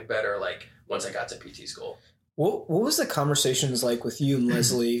significantly better, like, once I got to PT school. What was the conversations like with you and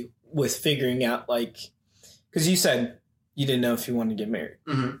Leslie with figuring out, like, because you said you didn't know if you wanted to get married.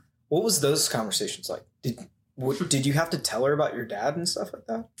 Mm-hmm. What was those conversations like? Did you have to tell her about your dad and stuff like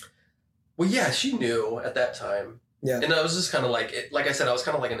that? Well, yeah, she knew at that time. Yeah. And I was just kind of like, like I said, I was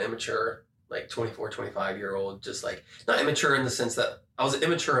kind of like an immature, like 24, 25-year-old, just like, not immature in the sense that I was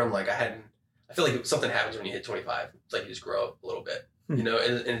immature and like I feel like something happens when you hit 25. It's like you just grow up a little bit,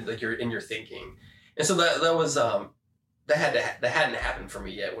 and like you're in your thinking. And so that was, that hadn't happened for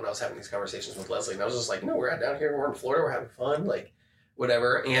me yet when I was having these conversations with Leslie. And I was just like, no, we're down here, we're in Florida, we're having fun, like,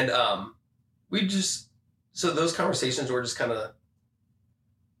 whatever. And so those conversations were just kind of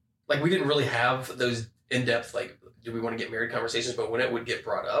like, we didn't really have those in-depth, like, do we want to get married conversations, but when it would get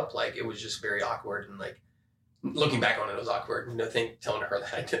brought up, like, it was just very awkward. And like, looking back on it, it was awkward, telling her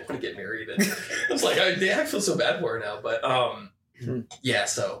that I didn't want to get married. And I was like, I feel so bad for her now. But yeah,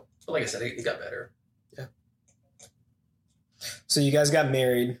 so like I said, it got better. Yeah. So you guys got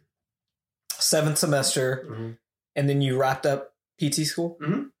married 7th semester, and then you wrapped up PT school?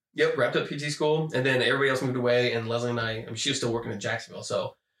 Mm-hmm. Yep, wrapped up PT school, and then everybody else moved away, and Leslie and I mean, she was still working in Jacksonville,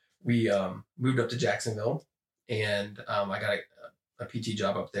 so we moved up to Jacksonville, and I got a PT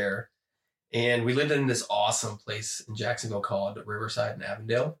job up there, and we lived in this awesome place in Jacksonville called Riverside in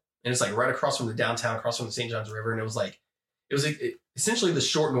Avondale, and it's like right across from the downtown, across from the St. Johns River, and it was essentially the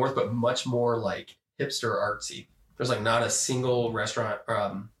short north, but much more like hipster artsy. There's like not a single restaurant,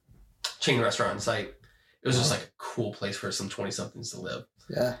 chain restaurant in sight. It was just like a cool place for some 20-somethings to live.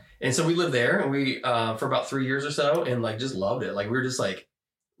 Yeah. And so we lived there, and we for about 3 years or so, and like just loved it. Like, we were just like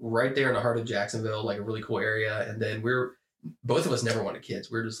right there in the heart of Jacksonville, like a really cool area. And then both of us never wanted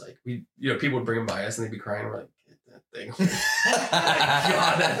kids. We were just like, people would bring them by us and they'd be crying. We're like, get that thing.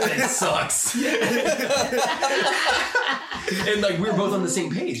 God, that thing sucks. And like, we were both on the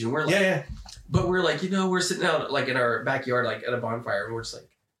same page, and we're like, yeah. But we're like, we're sitting out like in our backyard, like at a bonfire, and we're just like,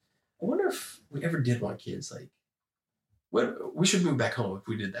 I wonder if we ever did want kids. Like, we should move back home if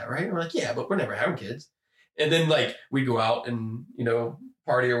we did that, right? And we're like, yeah, but we're never having kids. And then like, we'd go out and,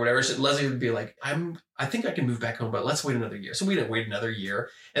 party or whatever. So Leslie would be like, I think I can move back home, but let's wait another year. So we didn't wait another year.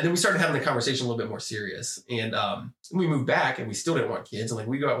 And then we started having the conversation a little bit more serious. And we moved back, and we still didn't want kids. And like,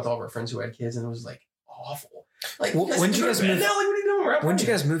 we go out with all of our friends who had kids, and it was like awful. Like, when did you guys move? Now, like, what are you doing? When did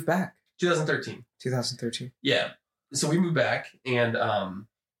you guys move back? 2013. 2013. Yeah. So we moved back, and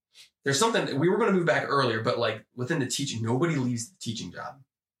there's something, we were going to move back earlier, but like within the teaching, nobody leaves the teaching job.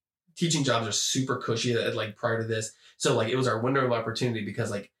 Teaching jobs are super cushy like prior to this. So like, it was our window of opportunity, because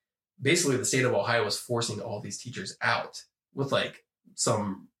like basically the state of Ohio was forcing all these teachers out with like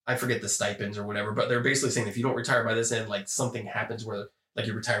some, I forget the stipends or whatever, but they're basically saying if you don't retire by this end, like something happens where like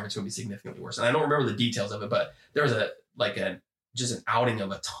your retirement's going to be significantly worse. And I don't remember the details of it, but there was just an outing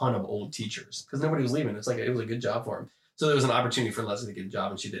of a ton of old teachers because nobody was leaving. It's like, it was a good job for them. So there was an opportunity for Leslie to get a job,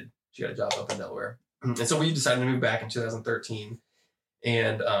 and she did. She got a job up in Delaware. And so we decided to move back in 2013.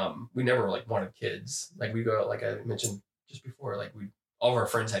 And we never like wanted kids. Like, we go out, like I mentioned just before, like all of our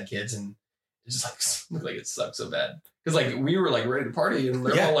friends had kids, and it just like looked like it sucked so bad. Because like, we were like ready to party, and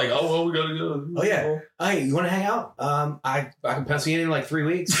they're all like, oh, well, we gotta go. Oh yeah. Hey, you want to hang out? I can pencil you in like 3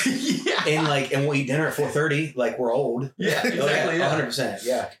 weeks. Yeah. And we'll eat dinner at 4:30. Like, we're old. Yeah, exactly. 100%.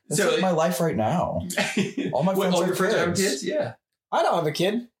 Yeah. That's like my life right now. All my friends all are your friends kids. have kids. Yeah. I don't have a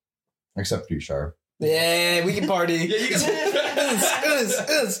kid. Except for you, Shar. Yeah, we can party. Yeah, you can.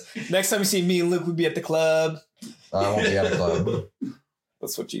 Next time you see me and Luke, we'll be at the club. I won't be at a club.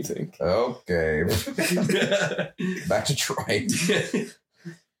 That's what you think. Okay. Back to Troy.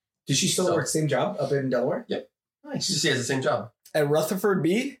 Does she still work the same job up in Delaware? Yep. Nice. She has the same job. At Rutherford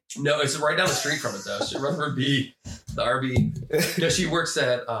B? No, it's right down the street from it though. Rutherford B, the RB. No, she works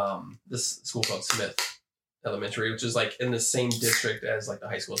at this school called Smith Elementary, which is like in the same district as like the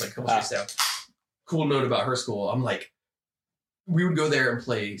high school. It's like a couple streets down. Cool note about her school. I'm like, we would go there and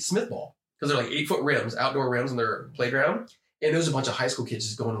play Smith ball because they're like 8-foot rims, outdoor rims in their playground. And there was a bunch of high school kids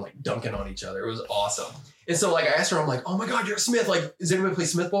just going and like dunking on each other. It was awesome. And so like I asked her, I'm like, oh my God, you're at Smith. Like, does anybody play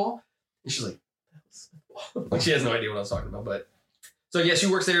Smith ball? And she's like, like she has no idea what I was talking about. But so yeah, she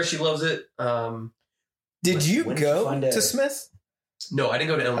works there. She loves it. Did you when go did you to Smith? No, I didn't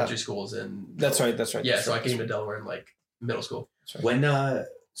go to elementary schools. And That's right. yeah, so I came to Delaware in like middle school. Right. When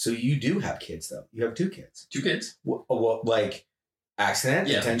so you do have kids though? You have 2 kids. 2 kids. What like accident,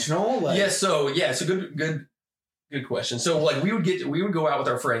 Yeah. intentional? Like, It's a good question. So like we would go out with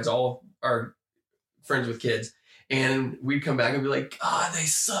our friends, all our friends with kids, and we'd come back and be like, God, they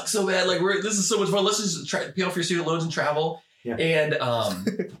suck so bad. Like this is so much fun. Let's just try to pay off your student loans and travel. Yeah. And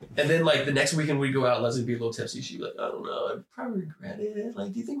and then like the next weekend we'd go out, Leslie would be a little tipsy. She'd be like, I don't know, I probably regret it.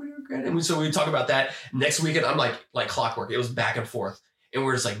 Like, do you think we regret it? And so we'd talk about that. Next weekend, I'm like clockwork. It was back and forth. And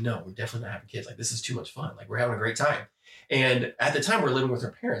we're just like, no, we're definitely not having kids. Like, this is too much fun. Like, we're having a great time. And at the time, we're living with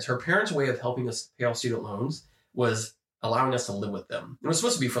her parents. Her parents' way of helping us pay off student loans was allowing us to live with them. It was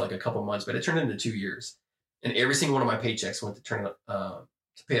supposed to be for like a couple months, but it turned into 2 years. And every single one of my paychecks went to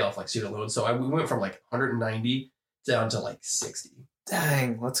pay off like student loans. So we went from like 190 down to like 60.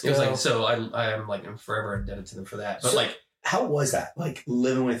 Dang, let's go. It was like, so I'm forever indebted to them for that. But So- like, How was that? Like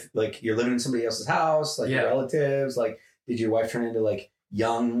living with you're living in somebody else's house, like your relatives. Like, did your wife turn into like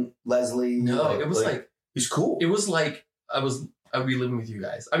young Leslie? no, it was like it was cool. it was like I would be living with you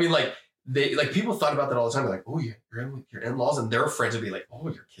guys. I mean, like they like people thought about that all the time. They're like, oh, you're in with your in-laws, and their friends would be like, oh,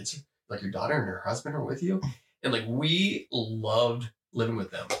 your kids are like your daughter and her husband are with you, and like we loved living with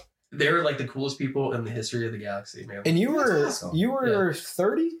them. They're like the coolest people in the history of the galaxy, man. And you were awesome.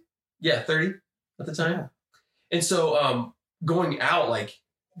 30? Yeah, 30 at the time. And so going out like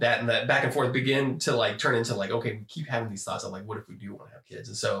that and that back and forth began to like turn into like, okay, we keep having these thoughts of like, what if we do want to have kids?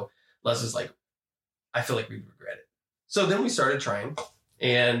 And so Les was like, I feel like we regret it. So then we started trying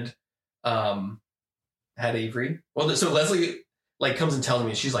and had Avery. Well, so Leslie like comes and tells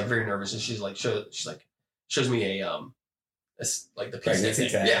me, she's like very nervous, and she's like shows me a like the Pregnancy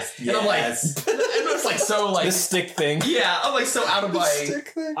thing. test. Yeah. And I'm like, Yes. and it's like so like This stick thing. yeah, I'm like so out of my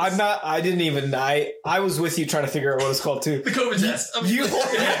I didn't even, I was with you trying to figure out what it's called too. the COVID test. I mean, You,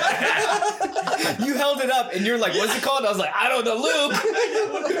 you held it up and you're like, what's it called? And I was like, I don't know, Luke.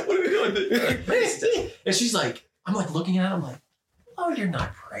 what are we doing? And she's like, I'm like looking at it, I'm like, oh, you're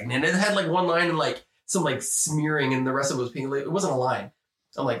not pregnant. And it had like one line and like some like smearing, and the rest of it was pink. It wasn't a line.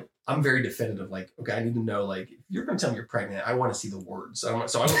 I'm like, I'm very definitive. Like, okay, I need to know, like, if you're going to tell me you're pregnant, I want to see the words. So I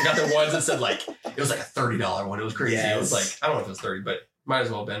got the ones that said, like, it was like a $30 one. It was crazy. Yes. It was like, I don't know if it was 30, but might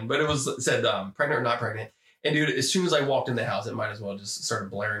as well have been. But it said pregnant or not pregnant. And dude, as soon as I walked in the house, it might as well just started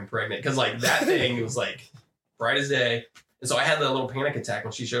blaring pregnant. Because like that thing, it was like bright as day. And so I had that little panic attack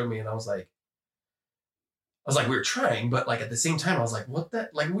when she showed me, and I was like, we were trying, but like at the same time, I was like, what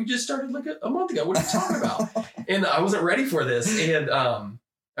that? Like, we just started like a month ago. What are you talking about? And I wasn't ready for this. And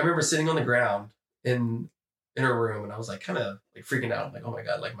I remember sitting on the ground in her room, and I was like kind of like freaking out, like, oh my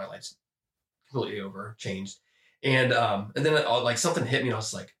God, like my life's completely over, changed. And then like something hit me, and I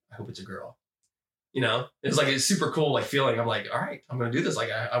was like, I hope it's a girl. You know, it was like a super cool like feeling. I'm like, all right, I'm gonna do this.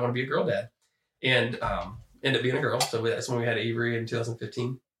 Like I want to be a girl dad, and ended up being a girl. So that's when we had Avery in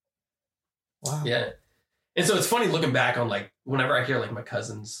 2015. Wow. Yeah. And so it's funny looking back on like whenever I hear like my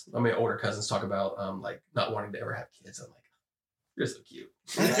older cousins talk about like not wanting to ever have kids, I'm like, you're so cute.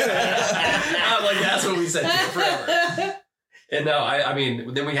 I'm like, that's what we said to her forever. And no, I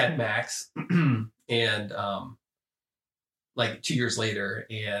mean, then we had Max and like 2 years later,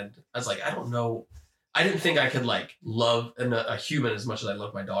 and I was like, I don't know. I didn't think I could like love a human as much as I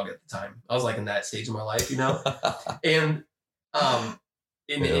loved my dog at the time. I was like in that stage of my life, you know? And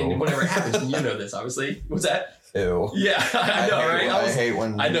and whatever happens, and you know this, obviously. What's that? Ew. Yeah, I know, right? I hate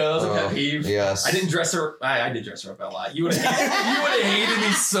when I know, that was a pet peeve. Yes. I didn't dress her. I did dress her up a lot. You would have hated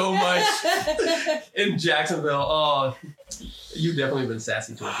me so much in Jacksonville. Oh, you've definitely been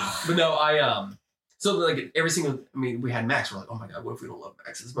sassy towards me. But no, so like we had Max. We're like, oh my God, what if we don't love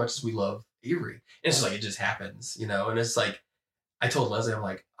Max as much as we love Avery? And it's just like, it just happens, you know? And it's like, I told Leslie, I'm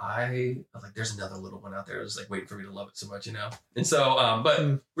like, I was like, there's another little one out there. It was like waiting for me to love it so much, And so, but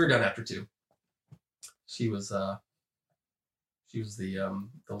we were done after 2. She was the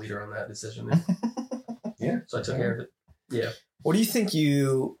leader on that decision. Yeah. So I took care of it. Yeah. What do you think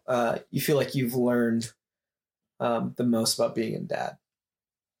you feel like you've learned the most about being a dad?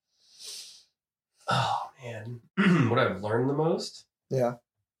 Oh man, what I've learned the most? Yeah,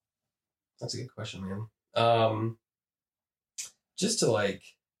 that's a good question, man. Just to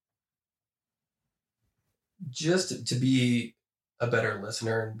be a better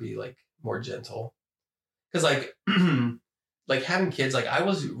listener and be like more gentle, because like like having kids, like I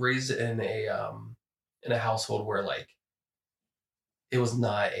was raised in a household where like it was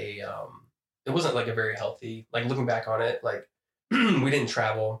not it wasn't like a very healthy, like looking back on it, like we didn't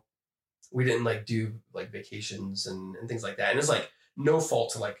travel. We didn't like do like vacations and things like that. And it's like no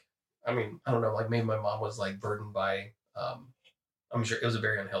fault to like, I mean, I don't know, like maybe my mom was like burdened by, I'm sure it was a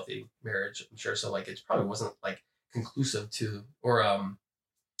very unhealthy marriage. I'm sure. So like, it probably wasn't like conclusive to, or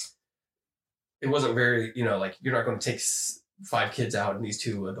it wasn't very, like you're not going to take 5 kids out and these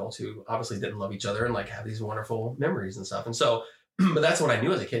 2 adults who obviously didn't love each other and like have these wonderful memories and stuff. And so, but that's what I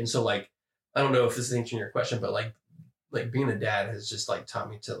knew as a kid. And so like, I don't know if this is answering your question, but like being a dad has just like taught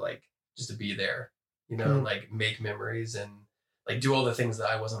me to like, just to be there, like make memories and like do all the things that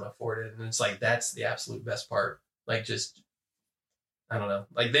I wasn't afforded. And it's like, that's the absolute best part. Like, just, I don't know,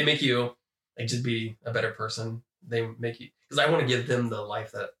 like they make you like just be a better person. They make you, because I want to give them the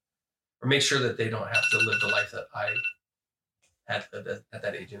life that, or make sure that they don't have to live the life that I had at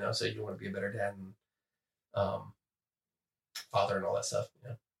that age, So you want to be a better dad and father and all that stuff.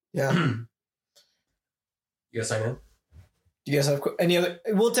 Yeah. You guys sign in? Do you guys have any other?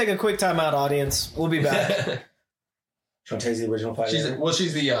 We'll take a quick time out, audience. We'll be back. Shantae's the original 5 a.m.?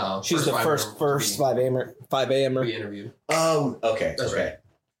 She's the first 5 a.m.er. We interviewed. Oh, okay. That's right.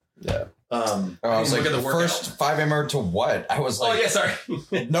 Yeah. I was like, the first 5 a.m.er to what? I was like, oh yeah, sorry.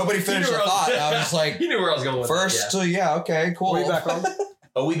 Nobody finished the thought. I was just like, you knew where I was going with first to okay, cool. We back on?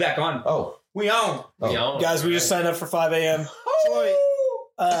 We back on. Oh, we on. Guys, we just signed up for 5 a.m. Troy.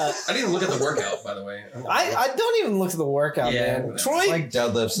 I didn't even look at the workout, by the way. I don't even look at the workout, man. Troy, it's like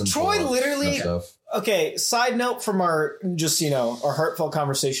deadlifts and Troy literally. stuff. Okay, side note from our our heartfelt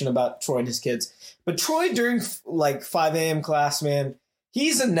conversation about Troy and his kids. But Troy during like 5 a.m. class, man,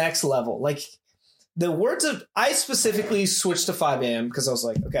 he's a next level. Like I specifically switched to 5 a.m. because I was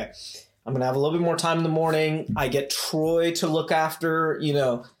like, okay, I'm gonna have a little bit more time in the morning. I get Troy to look after,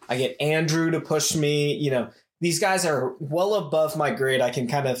 I get Andrew to push me, These guys are well above my grade. I can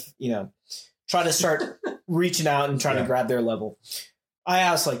kind of, try to start reaching out and trying to grab their level. I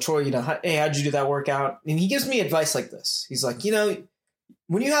asked like Troy, hey, how'd you do that workout? And he gives me advice like this. He's like,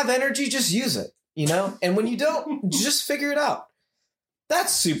 when you have energy, just use it, and when you don't, just figure it out.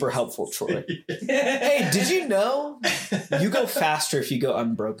 That's super helpful, Troy. Hey, did you know you go faster if you go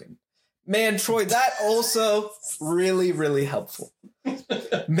unbroken? Man, Troy, that also really, really helpful.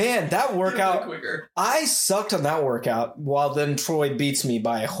 Man, that workout, I sucked on that workout while then Troy beats me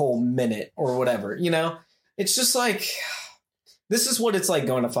by a whole minute or whatever, It's just like, this is what it's like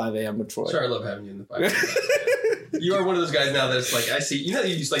going to 5 a.m. with Troy. Sure, I love having you in the 5 a.m. You are one of those guys now that's like, I see, you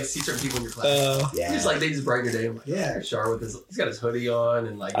just like see certain people in your class. Yeah. Just like, they just brighten your day. I'm like, yeah, Char with he's got his hoodie on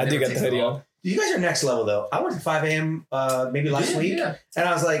and like, I do got the hoodie on. You guys are next level though. I went to 5 a.m. Maybe last week. Yeah. And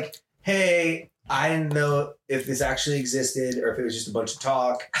I was like, hey, I didn't know if this actually existed or if it was just a bunch of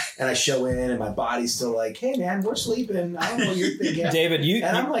talk. And I show in and my body's still like, hey man, we're sleeping. I don't know what you're thinking. David,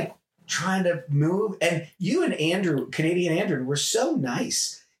 I'm like trying to move. And you and Andrew, Canadian Andrew, were so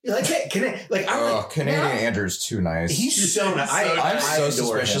nice. You're like, hey, Canadian Andrew's too nice. He's so nice. I'm so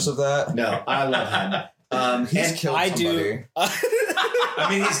suspicious of that. No, I love him. He's killed somebody. I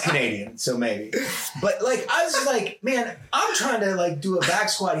mean, he's Canadian, so maybe. But like, I was just like, man, I'm trying to like do a back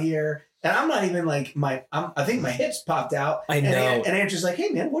squat here. And I'm not even like I think my hips popped out. I know. And Andrew's like, hey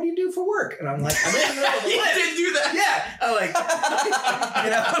man, what do you do for work? And I'm like, I'm in the middle of the He did do that. Yeah. I'm like, I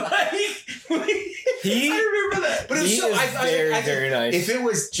remember that. But it was very nice. If it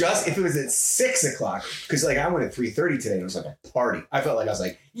was at 6:00, because like I went at 3:30 today and it was like a party. I felt like I was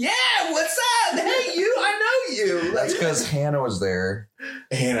like, yeah, what's up? Hey, I know you. That's because Hannah was there.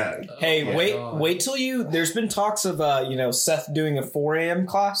 Hannah. Hey, wait till there's been talks of Seth doing a 4 a.m.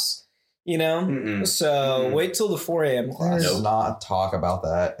 class. So wait till the 4 a.m. class. There's not talk about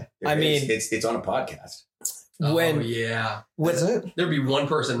that. I mean, it's on a podcast. Is it? There'd be one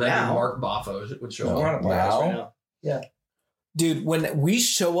person that Mark Boffo would show We're on a up. podcast right now. Yeah. Dude, when we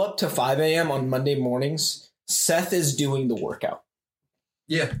show up to 5 a.m. on Monday mornings, Seth is doing the workout.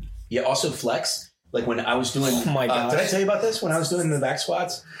 Yeah. Yeah. Also flex. Like when I was doing, Oh my gosh. did I tell you about this? When I was doing the back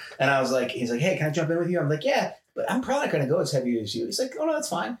squats, and I was like, he's like, hey, can I jump in with you? I'm like, yeah, but I'm probably not going to go as heavy as you. He's like, oh no, that's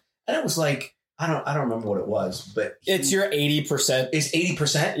fine. And it was like, I don't remember what it was, but It's your 80%. it's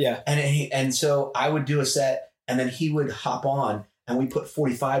 80%. Yeah. And so I would do a set, and then he would hop on, and we put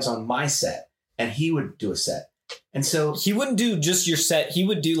 45s on my set, and he would do a set. And so He wouldn't do just your set. He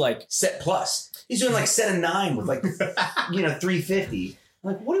would do like set plus. He's doing like set of 9 with like 350.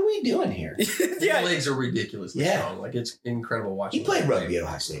 I'm like, what are we doing here? His legs are ridiculously strong. Like it's incredible watching. He played rugby at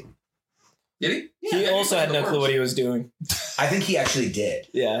Ohio State. Did he? Yeah, he also had no clue what he was doing. I think he actually did.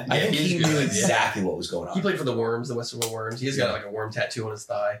 Yeah. I think he's he good, knew yeah. exactly what was going on. He played for the Worms, the Westerville Worms. He's got like a worm tattoo on his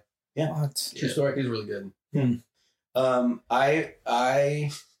thigh. Yeah. What? True story. He's really good.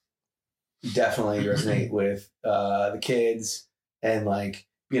 I definitely resonate with the kids and like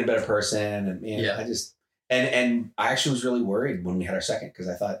being a better person, and man, I just and I actually was really worried when we had our second, because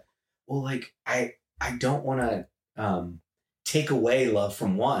I thought, well, like I don't want to take away love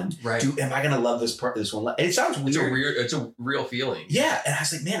from one. Right? Am I going to love this one? It sounds weird. It's a real feeling. Yeah, and I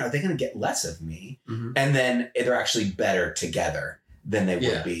was like, man, are they going to get less of me? Mm-hmm. And then they're actually better together than they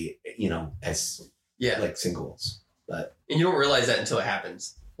would be, as like singles. But and you don't realize that until it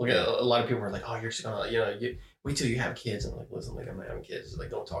happens. Look at a lot of people are like, oh, you're just gonna, wait till you have kids. And I'm like, listen, like I'm not having kids. It's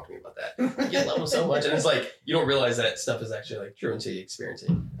like, don't talk to me about that. You love them so much, and it's like you don't realize that stuff is actually like true until you experience it.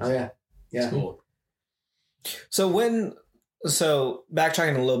 Oh yeah, It's cool. So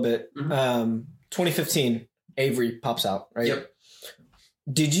backtracking a little bit, 2015, Avery pops out, right? Yep.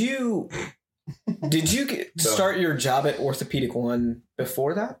 Did you start your job at Orthopedic One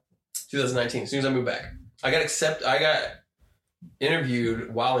before that? 2019. As soon as I moved back, I got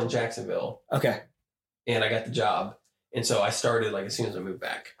interviewed while in Jacksonville. Okay. And I got the job, and so I started like as soon as I moved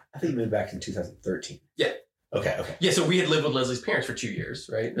back. I think you moved back in 2013. Yeah. Okay. Yeah, so we had lived with Leslie's parents for 2 years,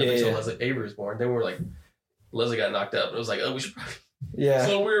 right? Until Leslie Avery was born. Then we were like, Leslie got knocked up, and it was like, oh, we should probably. Yeah.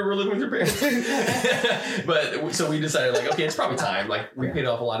 So we're living with your parents. But so we decided like, okay, it's probably time. Like we paid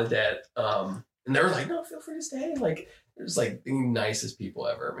off a lot of debt, and they were like, no, feel free to stay. Like it was like the nicest people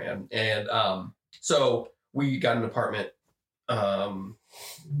ever, man. And so we got an apartment, and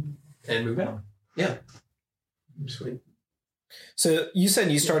moved out. Yeah. Sweet. So you said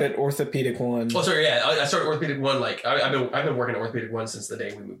you started Orthopedic One. Oh, sorry. Yeah, I started Orthopedic One. Like I've been working at Orthopedic One since the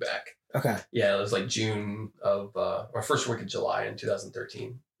day we moved back. Okay. Yeah, it was like June of our first week of July in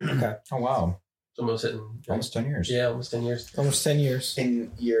 2013. Okay. Oh wow. So almost hitting Almost 10 years. Yeah, almost 10 years. Almost 10 years.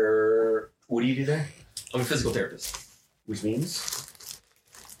 And what do you do there? I'm a physical therapist. Which means?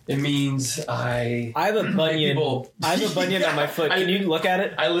 It means I have a bunion. I have a bunion on my foot. Can you look at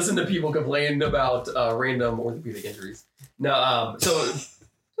it? I listen to people complain about random orthopedic injuries. No, so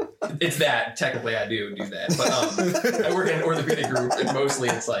it's that. Technically, I do that. But I work in an orthopedic group, and mostly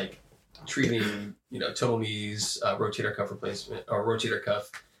it's like treating, total knees, rotator cuff replacement, or rotator cuff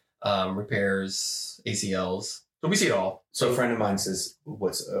repairs, ACLs. So we see it all. So a friend of mine says,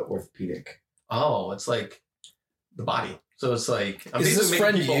 what's orthopedic? Oh, it's like the body. So it's like, is this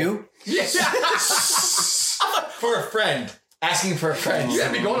friend you? Yeah. For a friend. Asking for a friend. You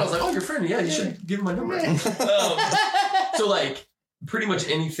had me going. I was like, oh, your friend. Yeah, you should give him my number. So like pretty much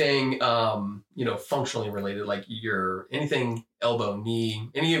anything, functionally related, like anything elbow,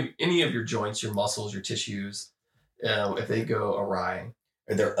 knee, any of your joints, your muscles, your tissues, if they go awry.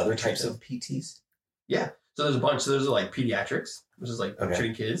 Are there other types of PTs? Yeah. So there's a bunch. So there's like pediatrics, which is like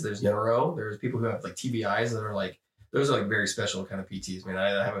treating kids. There's neuro. There's people who have like TBIs that are like, those are like very special kind of PTs, man.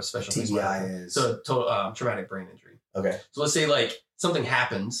 I have a special TBI is so traumatic brain injury. Okay. So let's say like something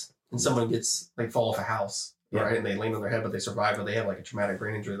happens and someone gets like fall off a house, right? And they land on their head, but they survive, but they have like a traumatic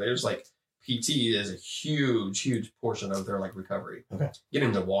brain injury. There's like PT is a huge portion of their like recovery. Okay.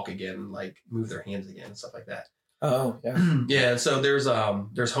 Getting them to walk again, like move their hands again and stuff like that. Oh, yeah. Yeah. So there's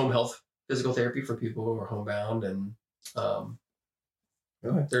home health physical therapy for people who are homebound, and I'm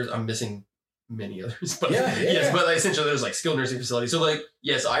missing many others, but but essentially there's like skilled nursing facilities. So like,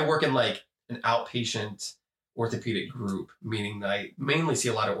 yes, I work in like an outpatient orthopedic group, meaning that I mainly see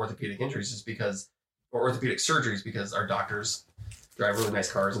a lot of orthopedic injuries or orthopedic surgeries because our doctors drive really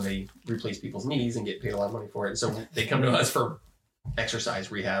nice cars and they replace people's knees and get paid a lot of money for it. So they come to us for exercise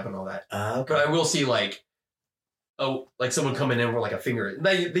rehab and all that. Okay. But I will see like someone coming in with like a finger.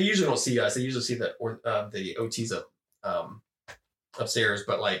 They usually don't see us. They usually see the OTs upstairs,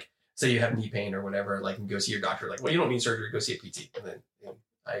 but like, say you have knee pain or whatever, like, and go see your doctor. Like, well, you don't need surgery. Go see a PT, and then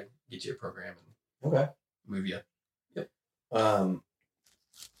I get you a program and move you. Yep. Well,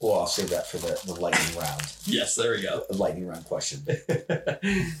 I'll save that for the lightning round. Yes, there we go. The lightning round question.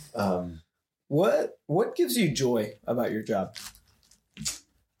 What gives you joy about your job?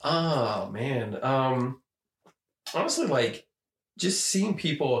 Oh man. Honestly, like just seeing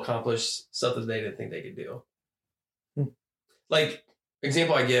people accomplish stuff that they didn't think they could do. Like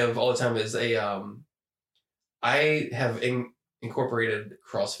example I give all the time is I have incorporated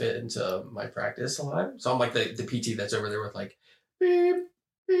CrossFit into my practice a lot. So I'm like the PT that's over there with like beep,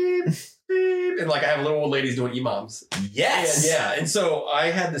 beep, beep. And like I have little old ladies doing EMOMs. Yes. And so I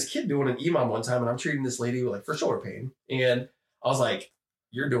had this kid doing an EMOM one time and I'm treating this lady with like for shoulder pain. And I was like,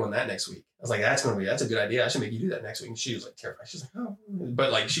 you're doing that next week. I was like, that's a good idea. I should make you do that next week. And she was like terrified. She's like, oh,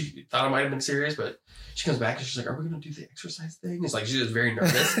 but like she thought it might have been serious, but she comes back and she's like, are we going to do the exercise thing? It's like, she was very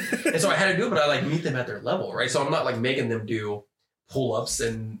nervous. And so I had to do it, but I like meet them at their level, right? So I'm not like making them do pull-ups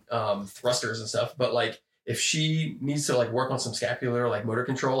and thrusters and stuff, but like if she needs to like work on some scapular, like motor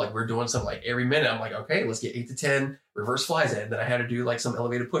control, like we're doing some like every minute, I'm like, okay, let's get 8 to 10 reverse flies in. Then I had to do like some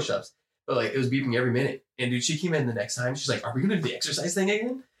elevated push-ups, but like it was beeping every minute. And dude, she came in the next time. She's like, are we going to do the exercise thing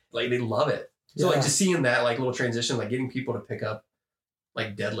again? Like they love it. So like just seeing that like little transition, like getting people to pick up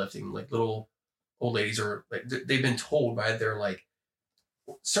like deadlifting, like little old ladies are like, they've been told by their like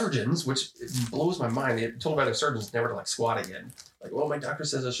surgeons, which blows my mind. They're told by their surgeons never to like squat again. Like, well, my doctor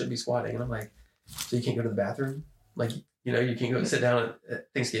says I should be squatting. And I'm like, so you can't go to the bathroom? Like, you know, you can't go sit down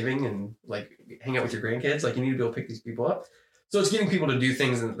at Thanksgiving and like hang out with your grandkids. Like you need to go pick these people up. So it's getting people to do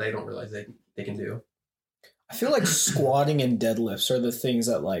things that they don't realize they can do. I feel like squatting and deadlifts are the things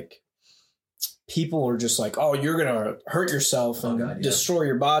that like people are just like, oh, you're gonna hurt yourself and destroy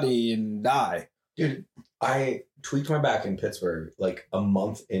your body and die. Dude, I tweaked my back in Pittsburgh like a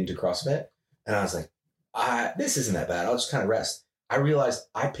month into CrossFit, and I was like, this isn't that bad. I'll just kind of rest. I realized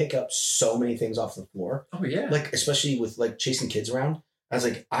I pick up so many things off the floor. Oh yeah, like especially with like chasing kids around. I was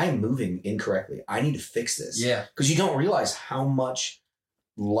like, I am moving incorrectly. I need to fix this. Yeah, because you don't realize how much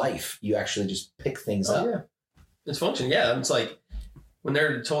life you actually just pick things up. Yeah. It's function, yeah. It's like when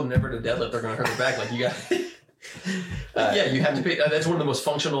they're told never to deadlift, they're going to hurt their back. Like you got, yeah, you have to pick. That's one of the most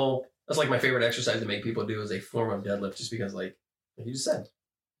functional. That's like my favorite exercise to make people do is a form of deadlift, just because, like you just said,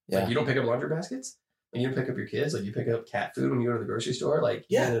 like you don't pick up laundry baskets, like you don't pick up your kids, like you pick up cat food when you go to the grocery store. Like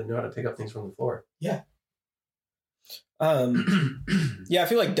you gotta know how to pick up things from the floor. Yeah. Yeah, I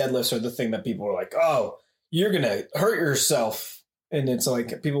feel like deadlifts are the thing that people are like, oh, you're gonna hurt yourself. And it's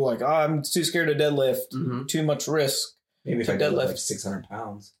like people are like, oh, I'm too scared to deadlift, too much risk. Maybe if I deadlift like 600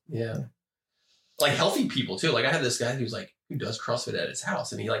 pounds. Yeah. Like healthy people too. Like I had this guy who does CrossFit at his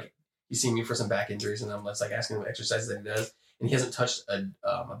house, and he's seen me for some back injuries, and I'm just like asking him what exercises that he does, and he hasn't touched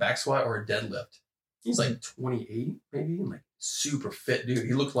a back squat or a deadlift. He's like 28 maybe, and like super fit dude.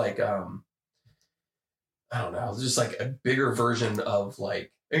 He looked like I don't know, just like a bigger version of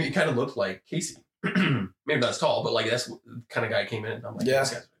like, I mean, he kind of looked like Casey. Maybe not as tall, but like that's the kind of guy came in and I'm like, this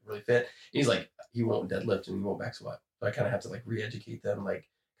guy's really fit. And he's like, he won't deadlift and he won't back squat. So I kind of have to like re-educate them, like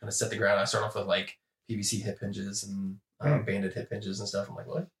kind of set the ground. I start off with like PVC hip hinges and banded hip hinges and stuff. I'm like,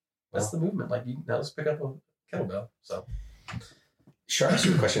 what? That's the movement. Like now let's pick up a kettlebell. So sure, I asked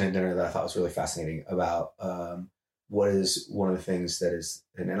you a question at dinner that I thought was really fascinating about what is one of the things that is,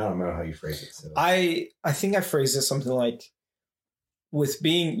 and I don't know how you phrase it. So. I think I phrased it something like, with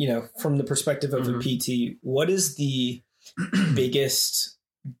being, you know, from the perspective of a PT, what is the biggest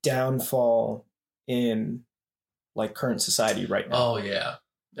downfall in like current society right now? Oh yeah,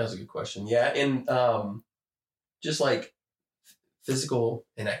 that was a good question. Yeah, and just like physical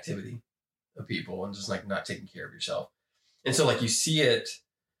inactivity of people and just like not taking care of yourself. And so like you see it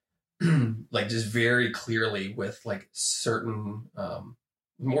like just very clearly with like certain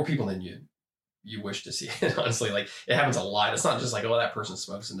more people than you wish to see it. Honestly, like it happens a lot. It's not just like, oh, that person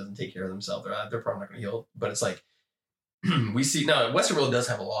smokes and doesn't take care of themselves. They're probably not going to heal. But it's like we see now Westerville does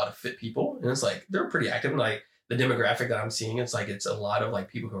have a lot of fit people, and it's like they're pretty active. And like the demographic that I'm seeing, it's like it's a lot of like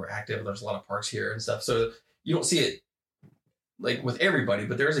people who are active. There's a lot of parks here and stuff. So you don't see it like with everybody,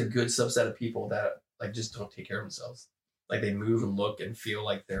 but there's a good subset of people that like just don't take care of themselves. Like they move and look and feel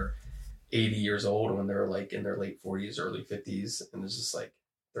like they're 80 years old when they're like in their late 40s, early 50s, and it's just like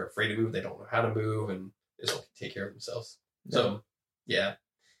they're afraid to move. They don't know how to move, and they just don't take care of themselves. Yeah. So, yeah,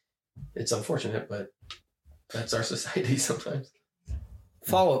 it's unfortunate, but that's our society sometimes.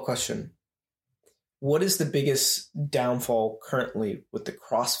 Follow-up question. What is the biggest downfall currently with the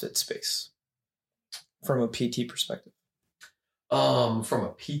CrossFit space from a PT perspective? From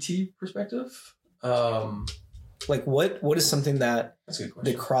a PT perspective? Like what is something that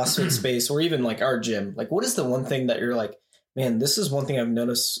the CrossFit space, or even like our gym, like what is the one thing that you're like, man, this is one thing I've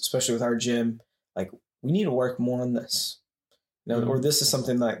noticed, especially with our gym, like we need to work more on this, you know, or this is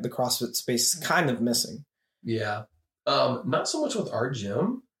something that the CrossFit space is kind of missing. Yeah. Not so much with our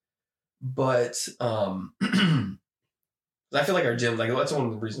gym, but I feel like our gym, like that's one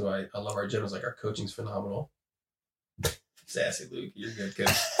of the reasons why I love our gym is like our coaching's phenomenal. Sassy Luke, you're a good coach.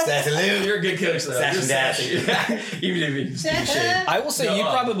 Sassy Luke, you're a good coach though. Sassy You're sassy. Even if you shade. I will say you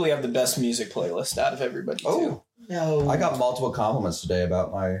probably have the best music playlist out of everybody. Oh, no. I got multiple compliments today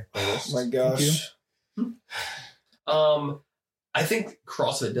about my playlist. Oh my gosh. I think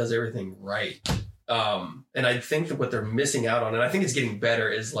CrossFit does everything right. And I think that what they're missing out on, and I think it's getting better,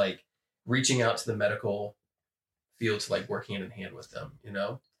 is like reaching out to the medical field to like work hand in hand with them, you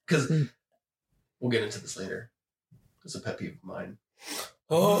know? Because we'll get into this later. It's a pet peeve of mine.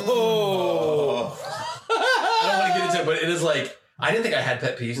 Oh. I don't want to get into it, but it is like, I didn't think I had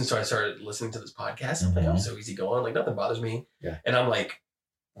pet peeves until I started listening to this podcast. I'm like, I'm so easy going. Like, nothing bothers me. Yeah. And I'm like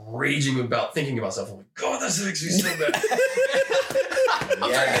raging about thinking about stuff. I'm like, God, that makes me so bad.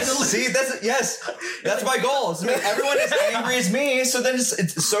 See, that's my goal. Is to make everyone as angry as me, so then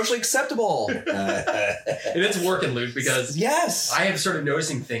it's socially acceptable. And it's working, Luke, because I have started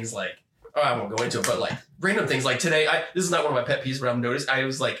noticing things like, I won't go into it, but like random things like today, this is not one of my pet peeves, but I've noticed I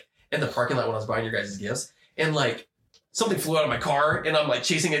was like in the parking lot when I was buying your guys' gifts, and like something flew out of my car, and I'm like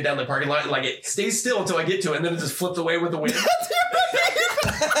chasing it down the parking lot, and like it stays still until I get to it, and then it just flipped away with the wind.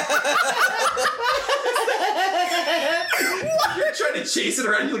 You're trying to chase it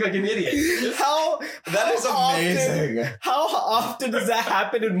around, you look like an idiot. That is amazing. How often does that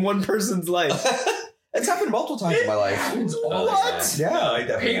happen in one person's life? It's happened multiple times in my life. What? Yeah. No, it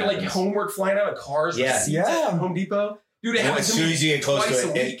definitely Like happens. homework flying out of cars with seats at Home Depot. Dude, it Well, happens as to soon me as you get close twice to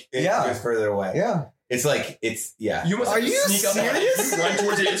a it, week. it goes further away. Yeah. It's like, yeah. You must Are have to you sneak up on it. serious? You run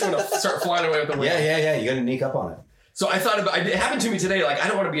towards it, it's going to start flying away with the wind. Yeah. You got to sneak up on it. So I thought about it happened to me today. Like, I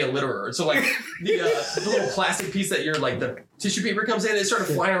don't want to be a litterer. So like the little plastic piece that like the tissue paper comes in, it started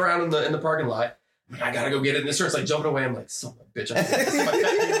flying around in the parking lot. Like, I gotta go get it, and it starts like jumping away. I'm like, son of a bitch!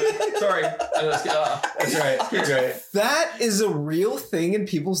 Sorry. That's right. That's right. That is a real thing in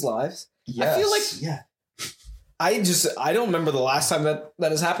people's lives. Yes. I feel like I don't remember the last time that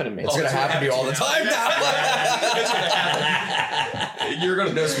has happened to me. It's going to happen to you all the time now. It's gonna happen. You're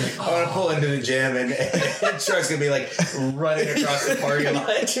gonna notice me. I'm going to pull into the gym, and Troy's going to be like running across the parking lot.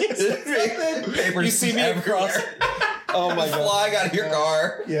 Papers You see me across. Oh my god! Flying out of your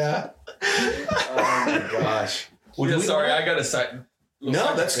car. Yeah. Oh my gosh. Yeah, sorry, I got a side.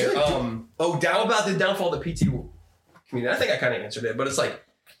 No, that's good. How about the downfall of the PT community? I think I kind of answered it, but it's like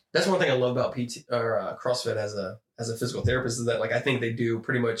that's one thing I love about PT or CrossFit as a physical therapist is that like I think they do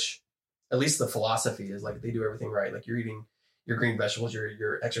pretty much, at least the philosophy is like they do everything right. Like you're eating your green vegetables,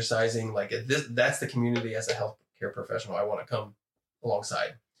 you're exercising. Like that's the community as a healthcare professional I want to come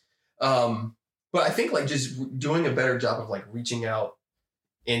alongside. But I think like just doing a better job of like reaching out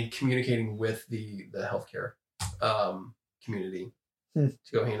and communicating with the healthcare community to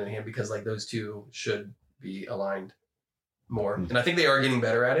go hand in hand, because like those two should be aligned more. And I think they are getting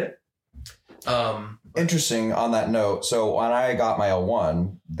better at it. Interesting on that note. So when I got my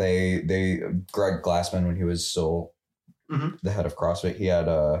L1, they Greg Glassman, when he was still the head of CrossFit,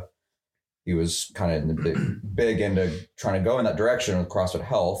 he was kind of big into trying to go in that direction with CrossFit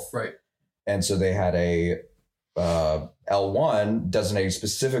Health. Right. And so they had a L1 designated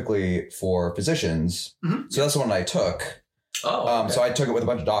specifically for physicians. So that's the one I took. Oh, okay. So I took it with a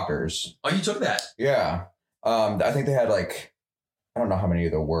bunch of doctors. Oh, you took that? Yeah. I think they had like, I don't know how many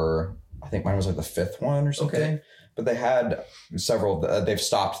there were. I think mine was like the fifth one or something. Okay. But they had several. They've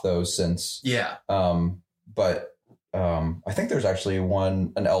stopped those since. Yeah. But I think there's actually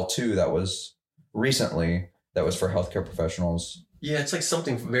an L2 that was recently that was for healthcare professionals. Yeah, it's like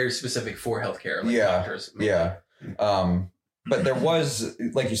something very specific for healthcare, like doctors. Yeah. But there was,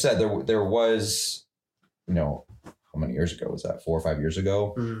 like you said, there was, how many years ago was that? 4 or 5 years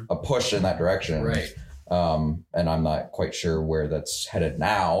ago, a push in that direction. Right. And I'm not quite sure where that's headed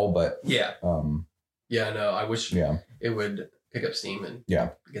now, but yeah. No, I wish it would pick up steam and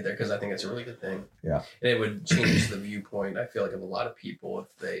get there, because I think it's a really good thing. Yeah. And it would change the viewpoint, I feel like, of a lot of people if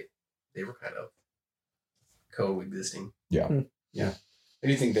they were kind of coexisting. Yeah. Yeah. I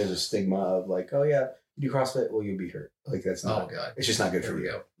do think there's a stigma of like, oh yeah, you do CrossFit, well, you'll be hurt. Like that's not. Oh god, it's just not good there for we you.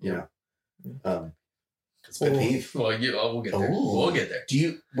 go. Yeah. It's a pet peeve. Well, we'll get there. We'll get there.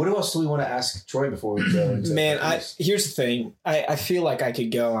 What else do we want to ask Troy before we go? Into Man, here's the thing. I feel like I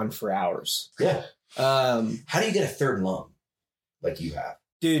could go on for hours. Yeah. How do you get a third lung like you have?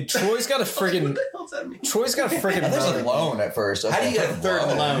 Dude, Troy's got a friggin' What the hell's that mean? Troy's got a friggin' I thought it was loan at first. How do you get a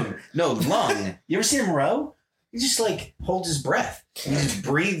third lung? No, lung. You ever seen him row? He just like holds his breath. And he just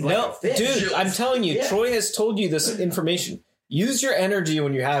breathes like a fish. Dude, I'm telling you, Troy has told you this information. Use your energy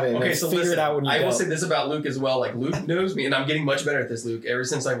when you have it. Okay, and so figure it out when you I go. will say this about Luke as well. Like Luke knows me, and I'm getting much better at this, Luke. Ever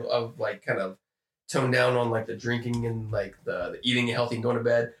since I've like kind of tone down on like the drinking and like the eating healthy and going to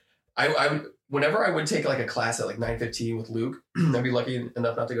bed. I would, whenever I would take like a class at like 9:15 with Luke, I'd be lucky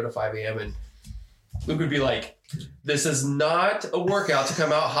enough not to go to 5 a.m. and Luke would be like, "This is not a workout to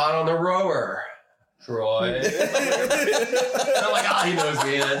come out hot on the rower, Troy." And I'm like, he knows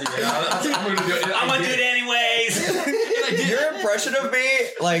me. I'm gonna do it. I'm gonna do it anyways. Your impression of me,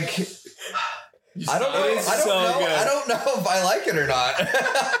 like, I don't know. I don't know if I like it or not.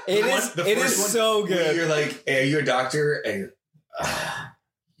 It is so good. You're like, hey, are you a doctor? And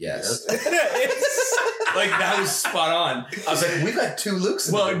yes. Like, that was spot on. I was like, we've got 2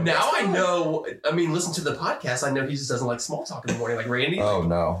 Lukes. Well, now I know. I mean, listen to the podcast. I know he just doesn't like small talk in the morning, like Randy. Oh, like,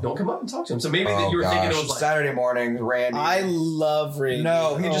 no. Don't come up and talk to him. So maybe you were thinking it was like Saturday morning, Randy. I love Randy.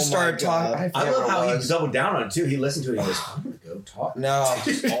 No, he just started talking. I love how he doubled down on it too. He listened to it and he goes, I'm gonna go talk. No.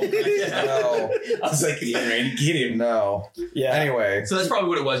 No. I was like, yeah, Randy, get him. No. Yeah. Anyway. So that's probably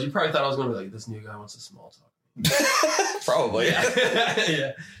what it was. You probably thought I was going to be like, this new guy wants a small talk. Probably.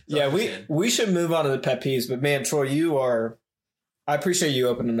 Yeah. Yeah, we should move on to the pet peeves, but man, Troy, I appreciate you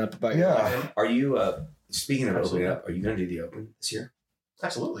opening up about your life. Are you, speaking of opening up, are you going to do the open this year?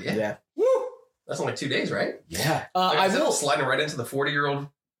 Absolutely. Yeah. Yeah. Woo! That's only 2 days, right? Yeah. I will sliding right into the 40-year-old.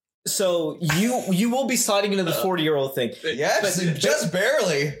 So you will be sliding into the 40-year-old thing. Yes, just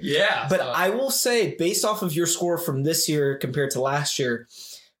barely. Yeah. But I will say, based off of your score from this year compared to last year,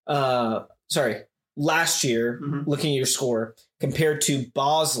 looking at your score compared to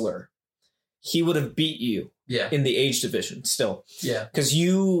Bosler, he would have beat you in the age division still. Yeah. Because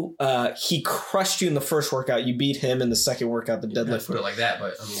he crushed you in the first workout. You beat him in the second workout, the deadlift. Put it like that,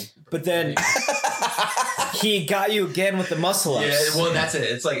 but I mean. But then he got you again with the muscle ups. Yeah, well, that's it.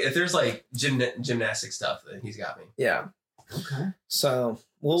 It's like, if there's like gymnastic stuff, then he's got me. Yeah. Okay. So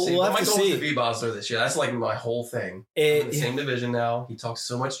we'll have my to goal see. is to beat Bosler this year. That's like my whole thing. I'm in the same division now. He talks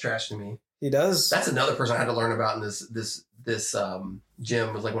so much trash to me. He does. That's another person I had to learn about in this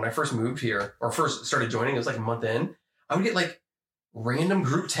gym. Was like when I first moved here or first started joining, it was like a month in. I would get like random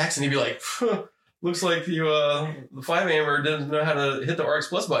group texts and he'd be like, looks like you the 5 a.m.er didn't know how to hit the RX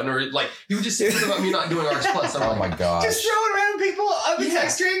Plus button, or like he would just say something about me not doing RX Plus. Oh my gosh. Just throwing random people on the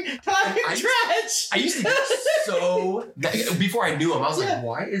text string talking trash. I used to get so before I knew him, I was like,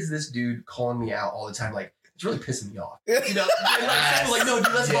 why is this dude calling me out all the time? Like, it's really pissing me off. You know, like, no,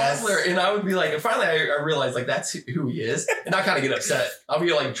 dude, that's Bosler. And I would be like, and finally I realized like that's who he is. And I kind of get upset. I'll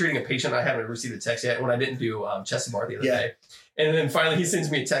be like treating a patient. I haven't received a text yet when I didn't do chest and bar the other day. And then finally he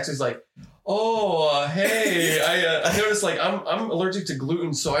sends me a text. He's like, hey, I noticed like I'm allergic to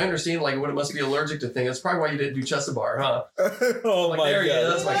gluten, so I understand like what it must be allergic to thing. That's probably why you didn't do chest to bar, huh? Oh like, my god,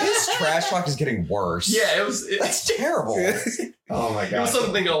 God. that's His trash talk is getting worse. Yeah, That's terrible. Oh my god. It was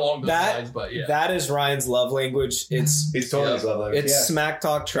something along those lines, but yeah. That is Ryan's love language. It's totally his love language. It's smack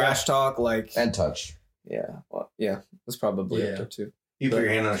talk, trash talk, like And touch. yeah. Well, yeah, that's probably up there too. You put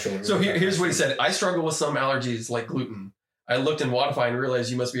your hand on his shoulder. So here's what he said. I struggle with some allergies like gluten. I looked in Wadify and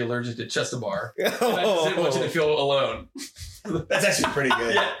realized you must be allergic to chest to bar. And I just didn't want you to feel alone. That's actually pretty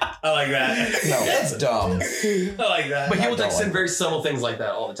good. Yeah. I like that. No, that's dumb. I like that. But he will don't like send like very subtle things like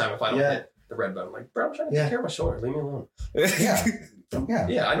that all the time if I don't hit the red button. Like, bro, I'm trying to take care of my shoulder. Leave me alone. Yeah. Yeah.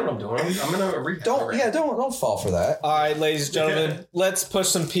 Yeah, I know what I'm doing. I'm gonna rehab. Don't fall for that. All right, ladies and gentlemen, let's push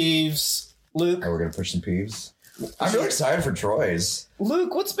some peeves. Luke, We're gonna push some peeves. I'm really excited for Troy's.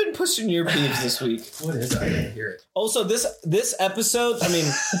 Luke, what's been pushing your peeves this week? What is it? I didn't hear it. Also, this episode, I mean,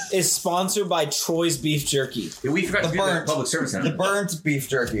 is sponsored by Troy's Beef Jerky. Yeah, we forgot to do burnt- the public service The announcement. burnt beef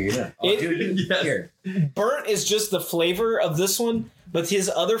jerky. Yes. Here. Burnt is just the flavor of this one, but his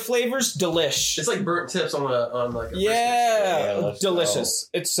other flavors, delish. It's like burnt tips on like a Yeah, let's delicious.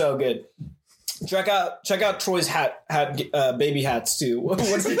 It's so good. Check out Troy's baby hats too.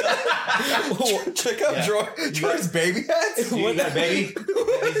 What's Check out Troy's baby hats. You got a baby?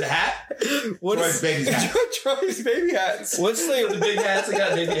 Baby's a hat? Troy's baby's hat. Troy's baby hats. What's the the big hats. I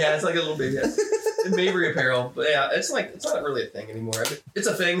got baby hats. I got little baby hats. And Mabry apparel. But yeah, it's not really a thing anymore. It's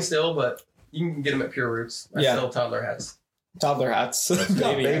a thing still, but you can get them at Pure Roots. I sell toddler hats. toddler hats?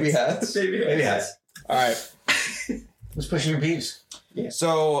 Baby hats. Baby hats. All right. What's pushing your peeves? Yeah.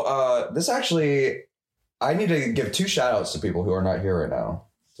 So this actually, I need to give 2 shout outs to people who are not here right now.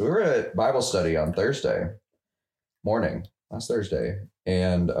 So we were at Bible study on Thursday morning, last Thursday,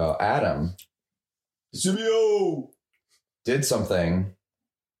 and Adam did something,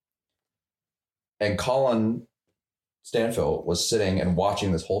 and Colin Stanfield was sitting and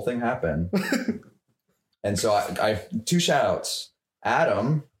watching this whole thing happen. And so I 2 shout outs.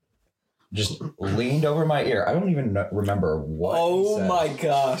 Adam just leaned over my ear. I don't even remember what. Oh he said. my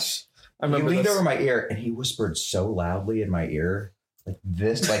gosh! I He remember leaned this. over my ear and he whispered so loudly in my ear like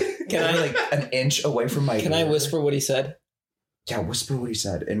this, like Can I- like an inch away from my. Can ear. I whisper what he said? Yeah, whisper what he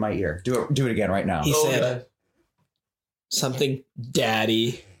said in my ear. Do it again right now. He Oh, said God. something,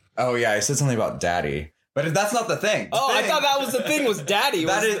 daddy. Oh yeah, he said something about daddy, but if that's not the thing. Oh, I thought that was the thing. Was daddy?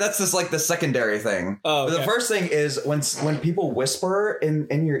 That's just like the secondary thing. Oh, But okay. the first thing is when people whisper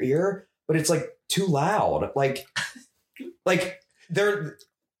in your ear, but it's like too loud, like they're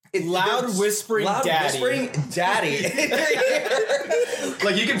Loud whispering daddy. whispering daddy in your ear.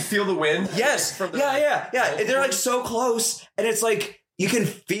 Like you can feel the wind. Yes. From the, Yeah. And they're like so close, and it's like you can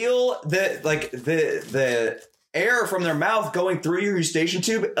feel the air from their mouth going through your eustachian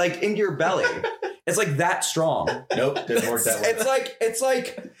tube, like into your belly. It's like that strong. Nope, didn't work that way. It's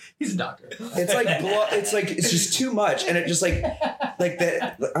like He's a doctor. it's just too much, and it just like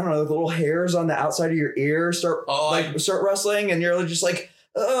the I don't know, the little hairs on the outside of your ear start rustling, and you're just like,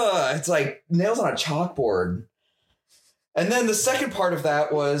 ugh. It's like nails on a chalkboard. And then the second part of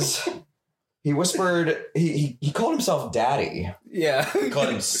that was he whispered, he called himself daddy. Yeah. He called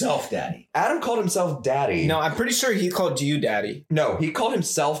himself daddy. Adam called himself daddy. No, I'm pretty sure he called you daddy. No, he called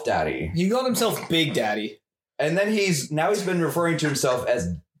himself daddy. He called himself Big Daddy. And then he's been referring to himself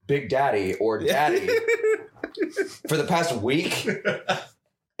as Big Daddy or Daddy for the past week.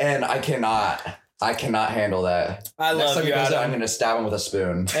 And I cannot handle that. I Next love time you, he goes there, I'm Adam. going to stab him with a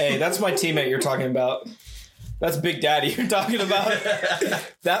spoon. Hey, that's my teammate you're talking about. That's Big Daddy you're talking about.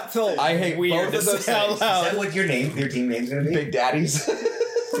 That felt I hate weird both of to those say out things. Is that loud. what your team name's gonna be? Big Daddies.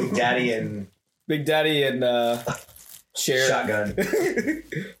 Big Daddy and Big Daddy and Cher. Shotgun.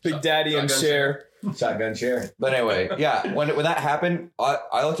 Big Daddy and Shotgun Cher. Shotgun chair. But anyway, yeah, when that happened,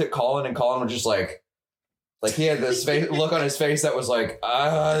 I looked at Colin, and Colin was just like he had this look on his face that was like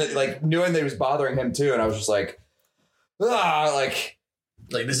knowing that it was bothering him too, and I was just like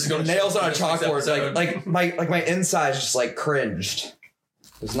this is going to nails on a chalkboard, like my insides just like cringed.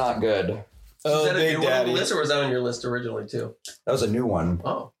 It's not good. Oh, Is that a Big new one on the Daddy. list, or was that on your list originally too? That was a new one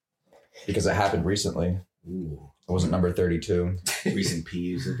Oh, because it happened recently. Ooh. It wasn't number 32. Recent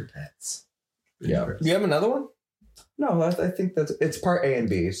peeves of the pets. Yeah. Do you have another one? No, I think it's part A and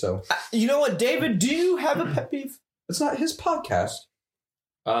B. So You know what, David? Do you have a pet peeve? it's not his podcast.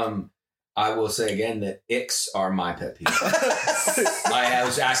 I will say again that icks are my pet peeve. I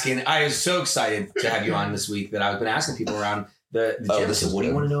was so excited to have you on this week that I've been asking people around the gym. this is What do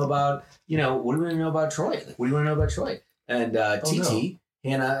you good. want to know about, what do you want to know about Troy? Like, what do you want to know about Troy? And TT,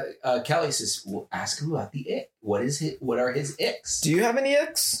 Hannah, Kelly says, well, ask him about the ick. What are his icks? Do you have any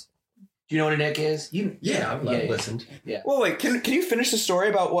icks? Do you know what an ick is? I've listened. Well, wait, can you finish the story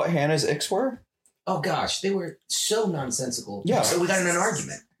about what Hannah's icks were? Oh gosh, they were so nonsensical. Yeah. So we got in an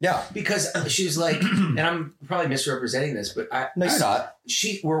argument Yeah. because she was like, and I'm probably misrepresenting this, but No, you're not.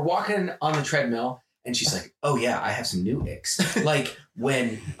 we're walking on the treadmill and she's like, oh yeah, I have some new icks. Like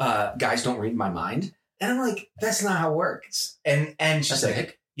when guys don't read my mind. And I'm like, that's not how it works. And she's That's like, an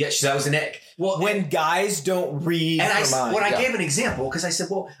ick? yeah, that was an ick. Well, When guys don't read and your mind. when I yeah. gave an example, because I said,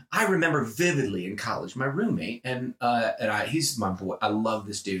 well, I remember vividly in college, my roommate, he's my boy. I love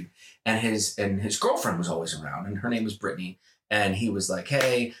this dude. And his girlfriend was always around, and her name was Brittany. And he was like,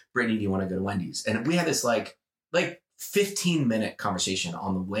 hey, Brittany, do you want to go to Wendy's? And we had this like 15-minute conversation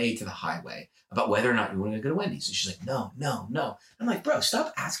on the way to the highway about whether or not you wanted to go to Wendy's. And she's like, no. I'm like, bro,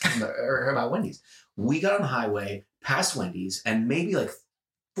 stop asking her about Wendy's. We got on the highway past Wendy's, and maybe like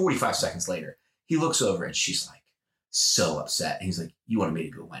 45 seconds later, he looks over and she's like so upset. And he's like, you wanted me to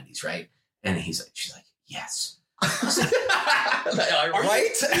go to Wendy's, right? And she's like, yes. I was like,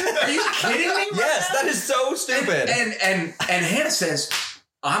 Right? are you kidding me? Yes, that is so stupid. And Hannah says,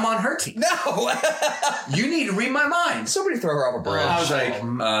 I'm on her team. No. You need to read my mind. Somebody throw her off a bridge. I was like,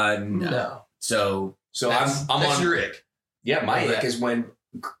 no. No. So That's I'm on your ick. Yeah, my Okay. ick is when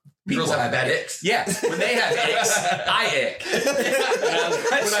Girls people have bad icks. Yeah, when they have icks, I ick. I'm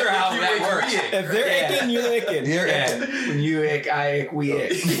not sure how that works. If they're Yeah. icking, you're icking. You're Yeah, when you ick, I ick, we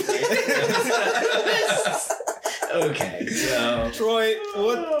ick. Okay, so Troy,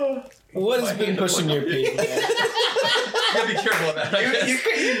 what has been pushing your peeve? man? You gotta be careful of that. I guess. you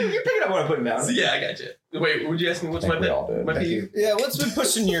pick up what I'm putting down. Yeah, I got you. Wait, would you ask me what's I my think we all did. my Thank peeve? Yeah, what's been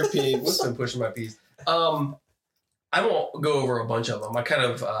pushing your What's peeves? been pushing my peeves? I won't go over a bunch of them. I kind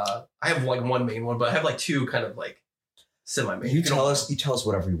of I have like one main one, but I have like two kind of like semi-main. You If don't tell mind. us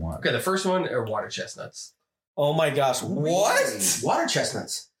whatever you want. Okay, the first one are water chestnuts. Oh my gosh. What? Water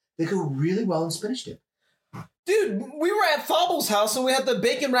chestnuts. They go really well in spinach dip. Dude, we were at Fable's house and we had the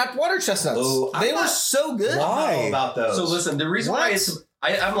bacon wrapped water chestnuts. Oh, they I'm were not- so good. Why? I don't know about those. So listen, the reason why What?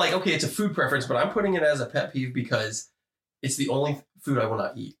 I'm like, okay, it's a food preference, but I'm putting it as a pet peeve because it's the only food I will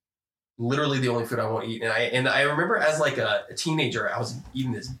not eat. literally the only food I won't eat. And I remember as like a teenager, I was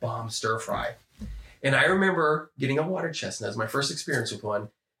eating this bomb stir fry. And I remember getting a water chestnut as my first experience with one.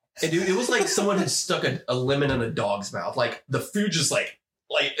 And dude, it was like someone had stuck a lemon in a dog's mouth. Like the food just like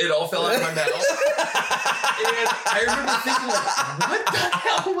it all fell out of my mouth. And I remember thinking like, what the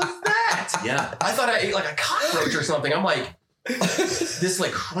hell was that? Yeah. I thought I ate like a cockroach or something. I'm like, this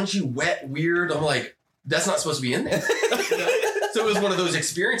like crunchy, wet, weird. I'm like, that's not supposed to be in there. So it was one of those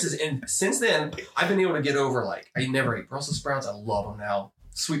experiences. And since then, I've been able to get over like, I never ate Brussels sprouts. I love them now.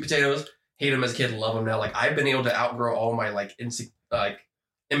 Sweet potatoes, hate them as a kid, love them now. Like I've been able to outgrow all my like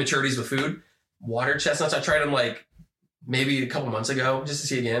immaturities with food. Water chestnuts, I tried them like maybe a couple months ago just to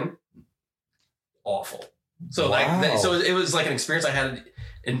see again. Awful. So so it was like an experience. I had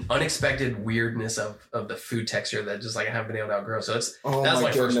an unexpected weirdness of the food texture that just like I haven't been able to outgrow. So that's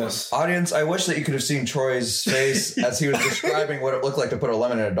my first one. Audience, I wish that you could have seen Troy's face as he was describing what it looked like to put a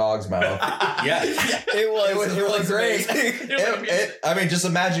lemon in a dog's mouth. Yeah. It was really great. I mean, just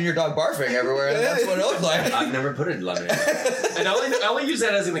imagine your dog barfing everywhere, and that's what it looked like. I've never put a lemon in. And I only use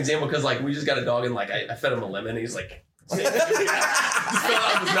that as an example because like we just got a dog and like I fed him a lemon and he's like so I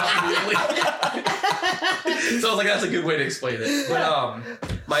was like, that's a good way to explain it.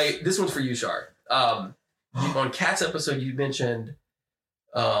 But this one's for you, Shar. On Kat's episode, you mentioned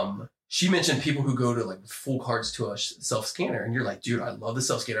she mentioned people who go to like full cards to a self scanner, and you're like, dude, I love the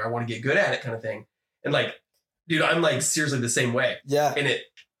self scanner. I want to get good at it, kind of thing. And like, dude, I'm like seriously the same way. Yeah. And it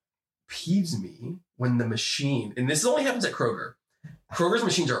peeves me when the machine, and this only happens at Kroger. Kroger's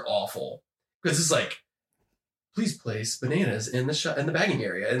machines are awful because it's like, please place bananas in the bagging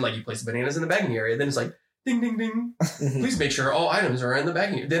area. And like you place the bananas in the bagging area. Then it's like, ding, ding, ding. Please make sure all items are in the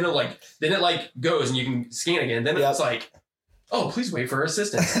bagging area. Then it goes and you can scan again. Then it's like, oh, please wait for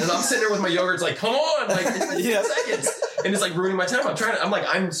assistance. And I'm sitting there with my yogurts like, come on, like it's like 10 seconds. And it's like ruining my time.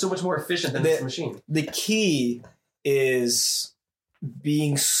 I'm so much more efficient than this machine. The key is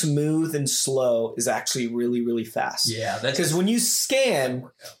being smooth and slow is actually really, really fast. Yeah. That's because when you scan,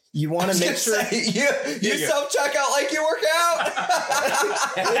 you want to make sure you self-check out like you work out.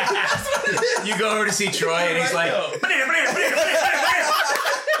 You go over to see Troy and he's like, banana, banana, banana, banana, banana.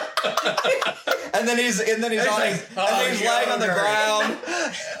 And then he's lying on the ground.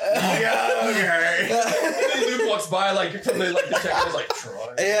 Luke walks by like from the check is like,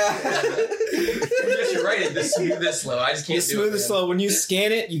 Troy. Yeah. Yes, you're right. The smooth is slow. I just can't do it. Smooth is slow. When you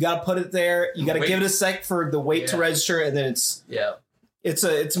scan it, you got to put it there. You got to give it a sec for the weight to register, and then it's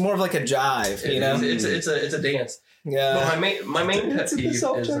it's more of like a jive, you know. It's a dance. Yeah. But my main pet peeve is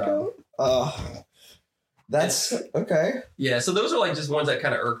that's okay. Yeah, so those are like just ones that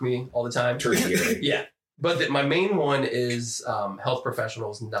kind of irk me all the time. Yeah, but my main one is health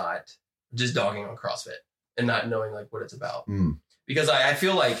professionals not just dogging on CrossFit and not knowing like what it's about. Because I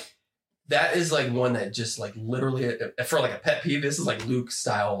feel like that is like one that just like literally for like a pet peeve. This is like Luke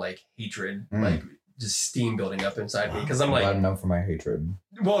style like hatred, like just steam building up inside me because I'm like not enough for my hatred.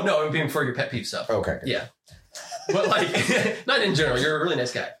 Well, no, I'm being for your pet peeve stuff. Okay. Yeah, but like not in general. You're a really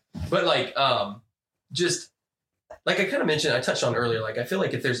nice guy, but like just like I kind of mentioned, I touched on earlier, like I feel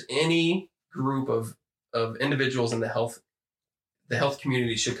like if there's any group of individuals in the health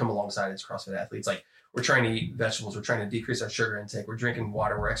community should come alongside as CrossFit athletes. Like we're trying to eat vegetables, we're trying to decrease our sugar intake, we're drinking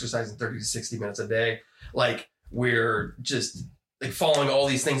water, we're exercising 30 to 60 minutes a day. Like we're just like following all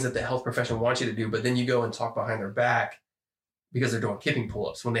these things that the health profession wants you to do, but then you go and talk behind their back because they're doing kipping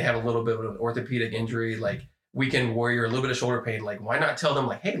pull-ups when they have a little bit of an orthopedic injury, like weekend warrior, a little bit of shoulder pain. Like why not tell them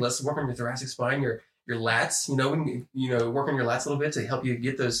like, hey, let's work on your thoracic spine, your lats, work on your lats a little bit to help you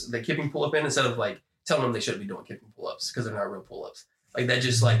get the kipping pull-up in instead of like telling them they shouldn't be doing kipping pull-ups because they're not real pull-ups. Like that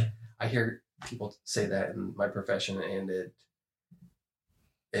just like I hear people say that in my profession and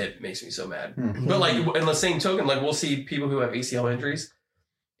it makes me so mad. But like in the same token, like we'll see people who have ACL injuries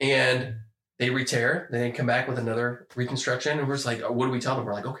and they re-tear, then they come back with another reconstruction and we're just like, what do we tell them?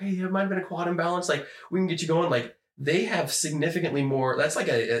 We're like, okay, it might have been a quad imbalance. Like we can get you going. Like they have significantly more, that's like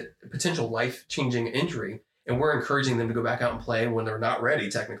a potential life-changing injury. And we're encouraging them to go back out and play when they're not ready,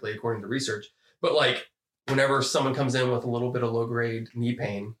 technically, according to research. But like whenever someone comes in with a little bit of low-grade knee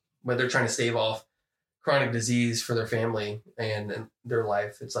pain, when they're trying to stave off chronic disease for their family and their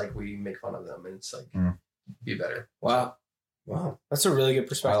life, it's like we make fun of them and it's like, be better. Wow. That's a really good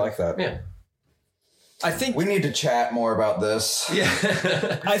perspective. I like that. Yeah. I think we need to chat more about this. Yeah.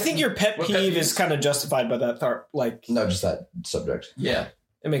 I think your pet peeve is kind of justified by that thought. Like, no, just that subject. Yeah.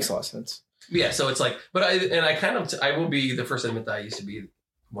 It makes a lot of sense. Yeah. So it's like, but I will be the first to admit that I used to be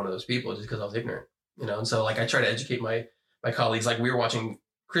one of those people just because I was ignorant, And so like, I try to educate my colleagues. Like we were watching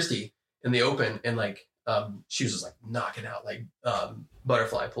Christy in the open and like, she was just like knocking out like,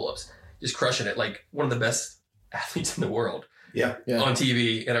 butterfly pull-ups. just crushing it. Like one of the best athletes in the world. Yeah. On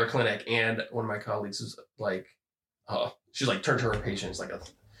TV in our clinic. And one of my colleagues was like, she's like turned to her patients like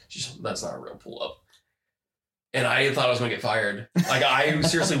that's not a real pull up. And I thought I was going to get fired. Like I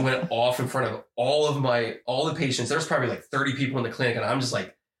seriously went off in front of all the patients. There's probably like 30 people in the clinic. And I'm just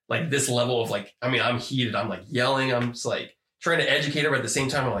like this level of like, I mean, I'm heated. I'm like yelling. I'm just like trying to educate her. But at the same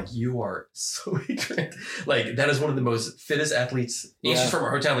time, I'm like, you are so ignorant. Like that is one of the most fittest athletes. Yeah. She's from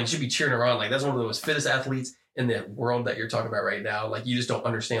our hotel. Like you should be cheering her on. Like that's one of the most fittest athletes in the world that you're talking about right now. Like you just don't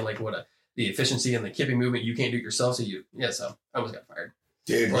understand like the efficiency and the kipping movement. You can't do it yourself. So I almost got fired.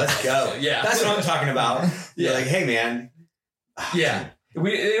 Dude, let's go. Yeah. That's what I'm talking about. You're like, hey, man. Yeah.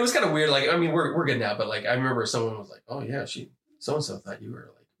 It was kind of weird. Like, I mean, we're good now, but like, I remember someone was like, oh, yeah, so-and-so thought you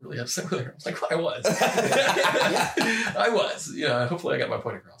were like really upset with her. I was like, well, I was. I was. You know, hopefully I got my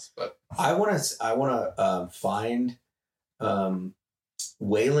point across. But I want to find.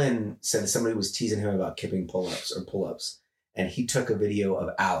 Waylon said somebody was teasing him about kipping pull-ups, and he took a video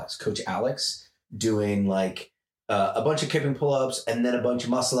of Coach Alex, doing like a bunch of kipping pull-ups and then a bunch of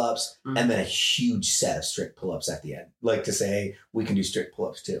muscle-ups and then a huge set of strict pull-ups at the end. Like to say, hey, we can do strict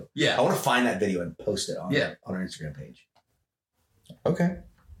pull-ups too. Yeah. I want to find that video and post it on our Instagram page. Okay.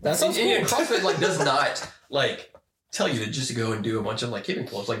 That sounds cool. And CrossFit like does not like tell you to just go and do a bunch of like kipping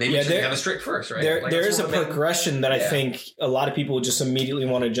pull-ups. Like they make sure you have a strict first, right? There is a progression that I think a lot of people just immediately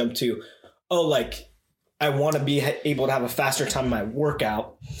want to jump to. Oh, like I want to be able to have a faster time in my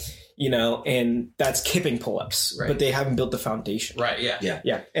workout. You know, and that's kipping pull-ups, but they haven't built the foundation. Right. Yeah.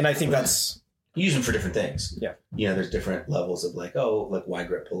 Yeah. And I think that's you use them for different things. Yeah. You know, there's different levels of like wide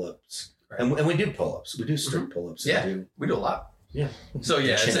grip pull-ups. Right. And we do pull-ups. We do strict pull-ups. Yeah. We do a lot. Yeah. So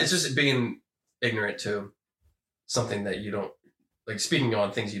yeah, it's just being ignorant to something that you don't like, speaking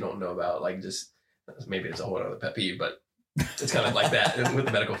on things you don't know about. Like just maybe it's a whole other pet peeve, but it's kind of like that with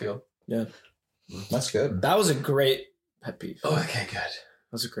the medical field. Yeah. That's good. That was a great pet peeve. Oh, okay, good.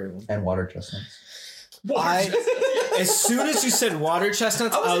 That's a great one. And water chestnuts. As soon as you said water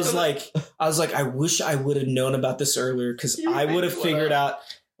chestnuts, I was like, I wish I would have known about this earlier because I would have figured out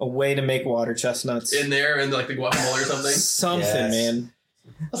a way to make water chestnuts in there and like the guacamole or something. Something, man.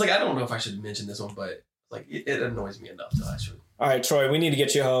 I was like, I don't know if I should mention this one, but like it annoys me enough to actually. All right, Troy, we need to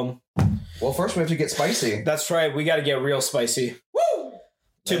get you home. Well, first we have to get spicy. That's right. We got to get real spicy. Woo!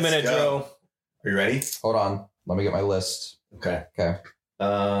 2-minute drill. Are you ready? Hold on. Let me get my list. Okay.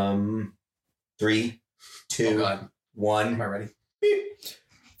 3, 2, 1. Am I ready?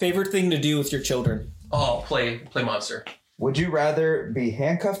 Favorite thing to do with your children? Oh, play Monster. Would you rather be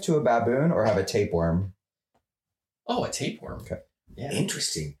handcuffed to a baboon or have a tapeworm? Oh, a tapeworm. Okay. Yeah.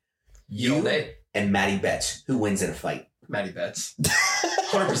 Interesting. You and Maddie Betts. Who wins in a fight? Maddie Betts.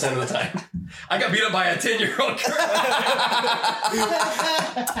 100% of the time. I got beat up by a 10-year-old girl.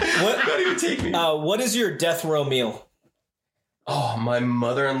 What? Don't even take me. What is your death row meal? Oh, my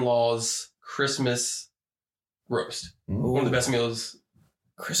mother-in-law's Christmas roast. Ooh. One of the best meals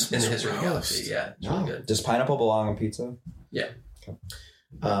Christmas in the history of the roast. galaxy. Yeah, it's really good. Does pineapple belong on pizza? Yeah. Okay.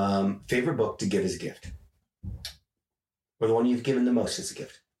 Favorite book to give as a gift? Or the one you've given the most as a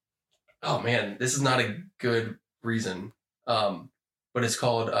gift? Oh, man. This is not a good reason. But it's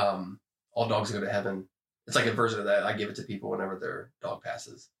called All Dogs Go to Heaven. It's like a version of that. I give it to people whenever their dog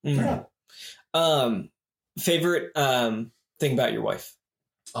passes. Mm-hmm. Favorite thing about your wife?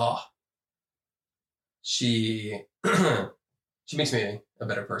 Oh, she makes me a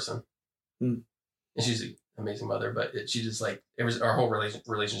better person. And she's an amazing mother, but she just like our whole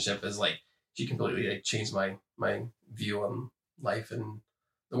relationship is like she completely like changed my view on life and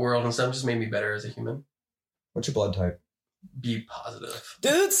the world and stuff. Just made me better as a human. What's your blood type? Be positive.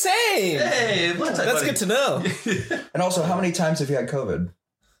 Dude, same. Hey, that's good to know. And also, how many times have you had COVID?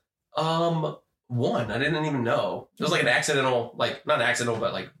 One. I didn't even know. It was like an accidental, like not an accidental,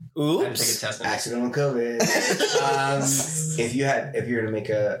 but like oops. I had to take a test. Accidental COVID. If you were to make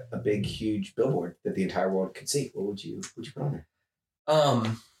a big, huge billboard that the entire world could see, what would you put on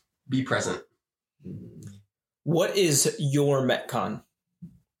there? Be present. What is your Metcon?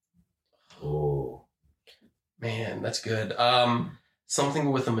 Oh. Man, that's good.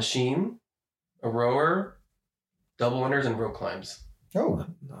 Something with a machine, a rower, double unders, and rope climbs. Oh,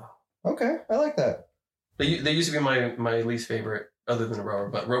 okay. I like that. They used to be my least favorite, other than a rower.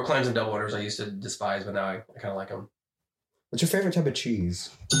 But rope climbs and double unders I used to despise, but now I kind of like them. What's your favorite type of cheese?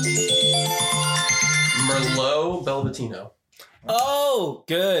 Merlot Belvatino. Oh,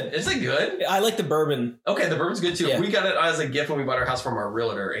 good. Is it good? I like the bourbon. Okay, the bourbon's good too. Yeah. We got it as a gift when we bought our house from our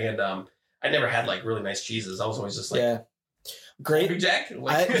realtor, and I never had like really nice cheeses. I was always just like, Great. Jack. Grace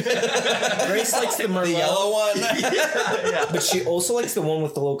likes the Merlot. The yellow one. Yeah. But she also likes the one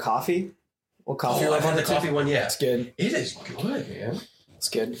with the little coffee. Well, coffee I've rub on had the it too. coffee one. Yeah, It's good. it is good, man. It's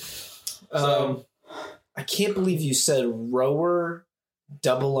good. So- I can't believe you said rower,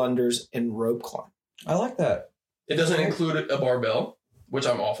 double unders, and rope climb. I like that. It doesn't include a barbell, which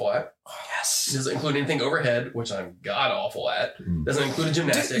I'm awful at. It Yes. doesn't include anything overhead, which I'm god awful at. Doesn't include a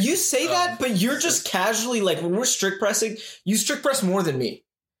gymnastic. Dude, you say that, but you're just casually like when we're strict pressing, you strict press more than me.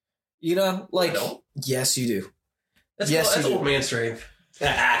 You know, like I don't. yes, you do. That's, Yes, that's you do. old man strength.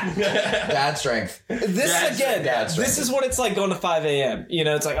 Dad strength. This again, Dad's this strength. is what it's like going to 5 a.m. You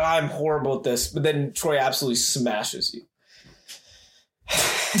know, it's like, oh, I'm horrible at this, but then Troy absolutely smashes you.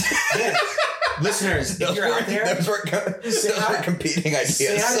 Yeah. Listeners, if you're out there, those were competing ideas.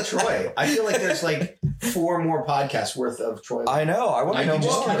 say hi to Troy. I feel like there's like 4 more podcasts worth of Troy. I know. I want to know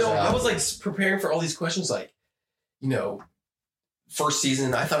more. I was like preparing for all these questions, like, you know, first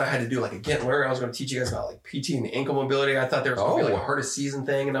season, I thought I had to do like a get where I was going to teach you guys about like PT and the ankle mobility. I thought there was going to be like a hardest season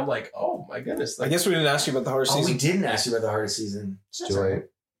thing, and I'm like, oh my goodness. I Like, guess we didn't ask you about the hardest Oh, season. we didn't ask you about the hardest season. It's too late.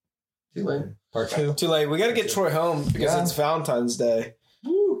 too late. Part 2. Too late. We got to get Troy home because Yeah. it's Valentine's Day.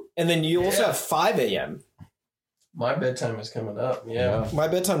 Woo. And then you also Yeah. have 5 a.m. My bedtime is coming up. Yeah. My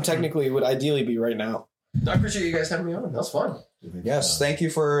bedtime technically would ideally be right now. I appreciate you guys having me on. That was fun. Yes. Thank you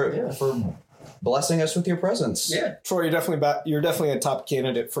for blessing us with your presence. Yeah. Troy, you're definitely a top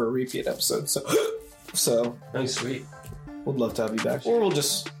candidate for a repeat episode. So Nice, sweet. we'd love to have you back, or we'll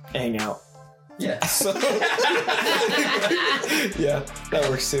just hang out. Yeah. So yeah, that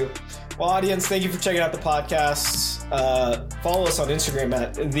works too. Well, audience, thank you for checking out the podcast. Follow us on Instagram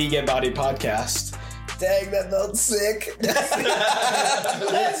at the Get Bodied Podcast. Dang, that felt sick.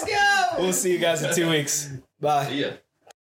 Let's go. We'll see you guys in 2 weeks. Bye. See ya.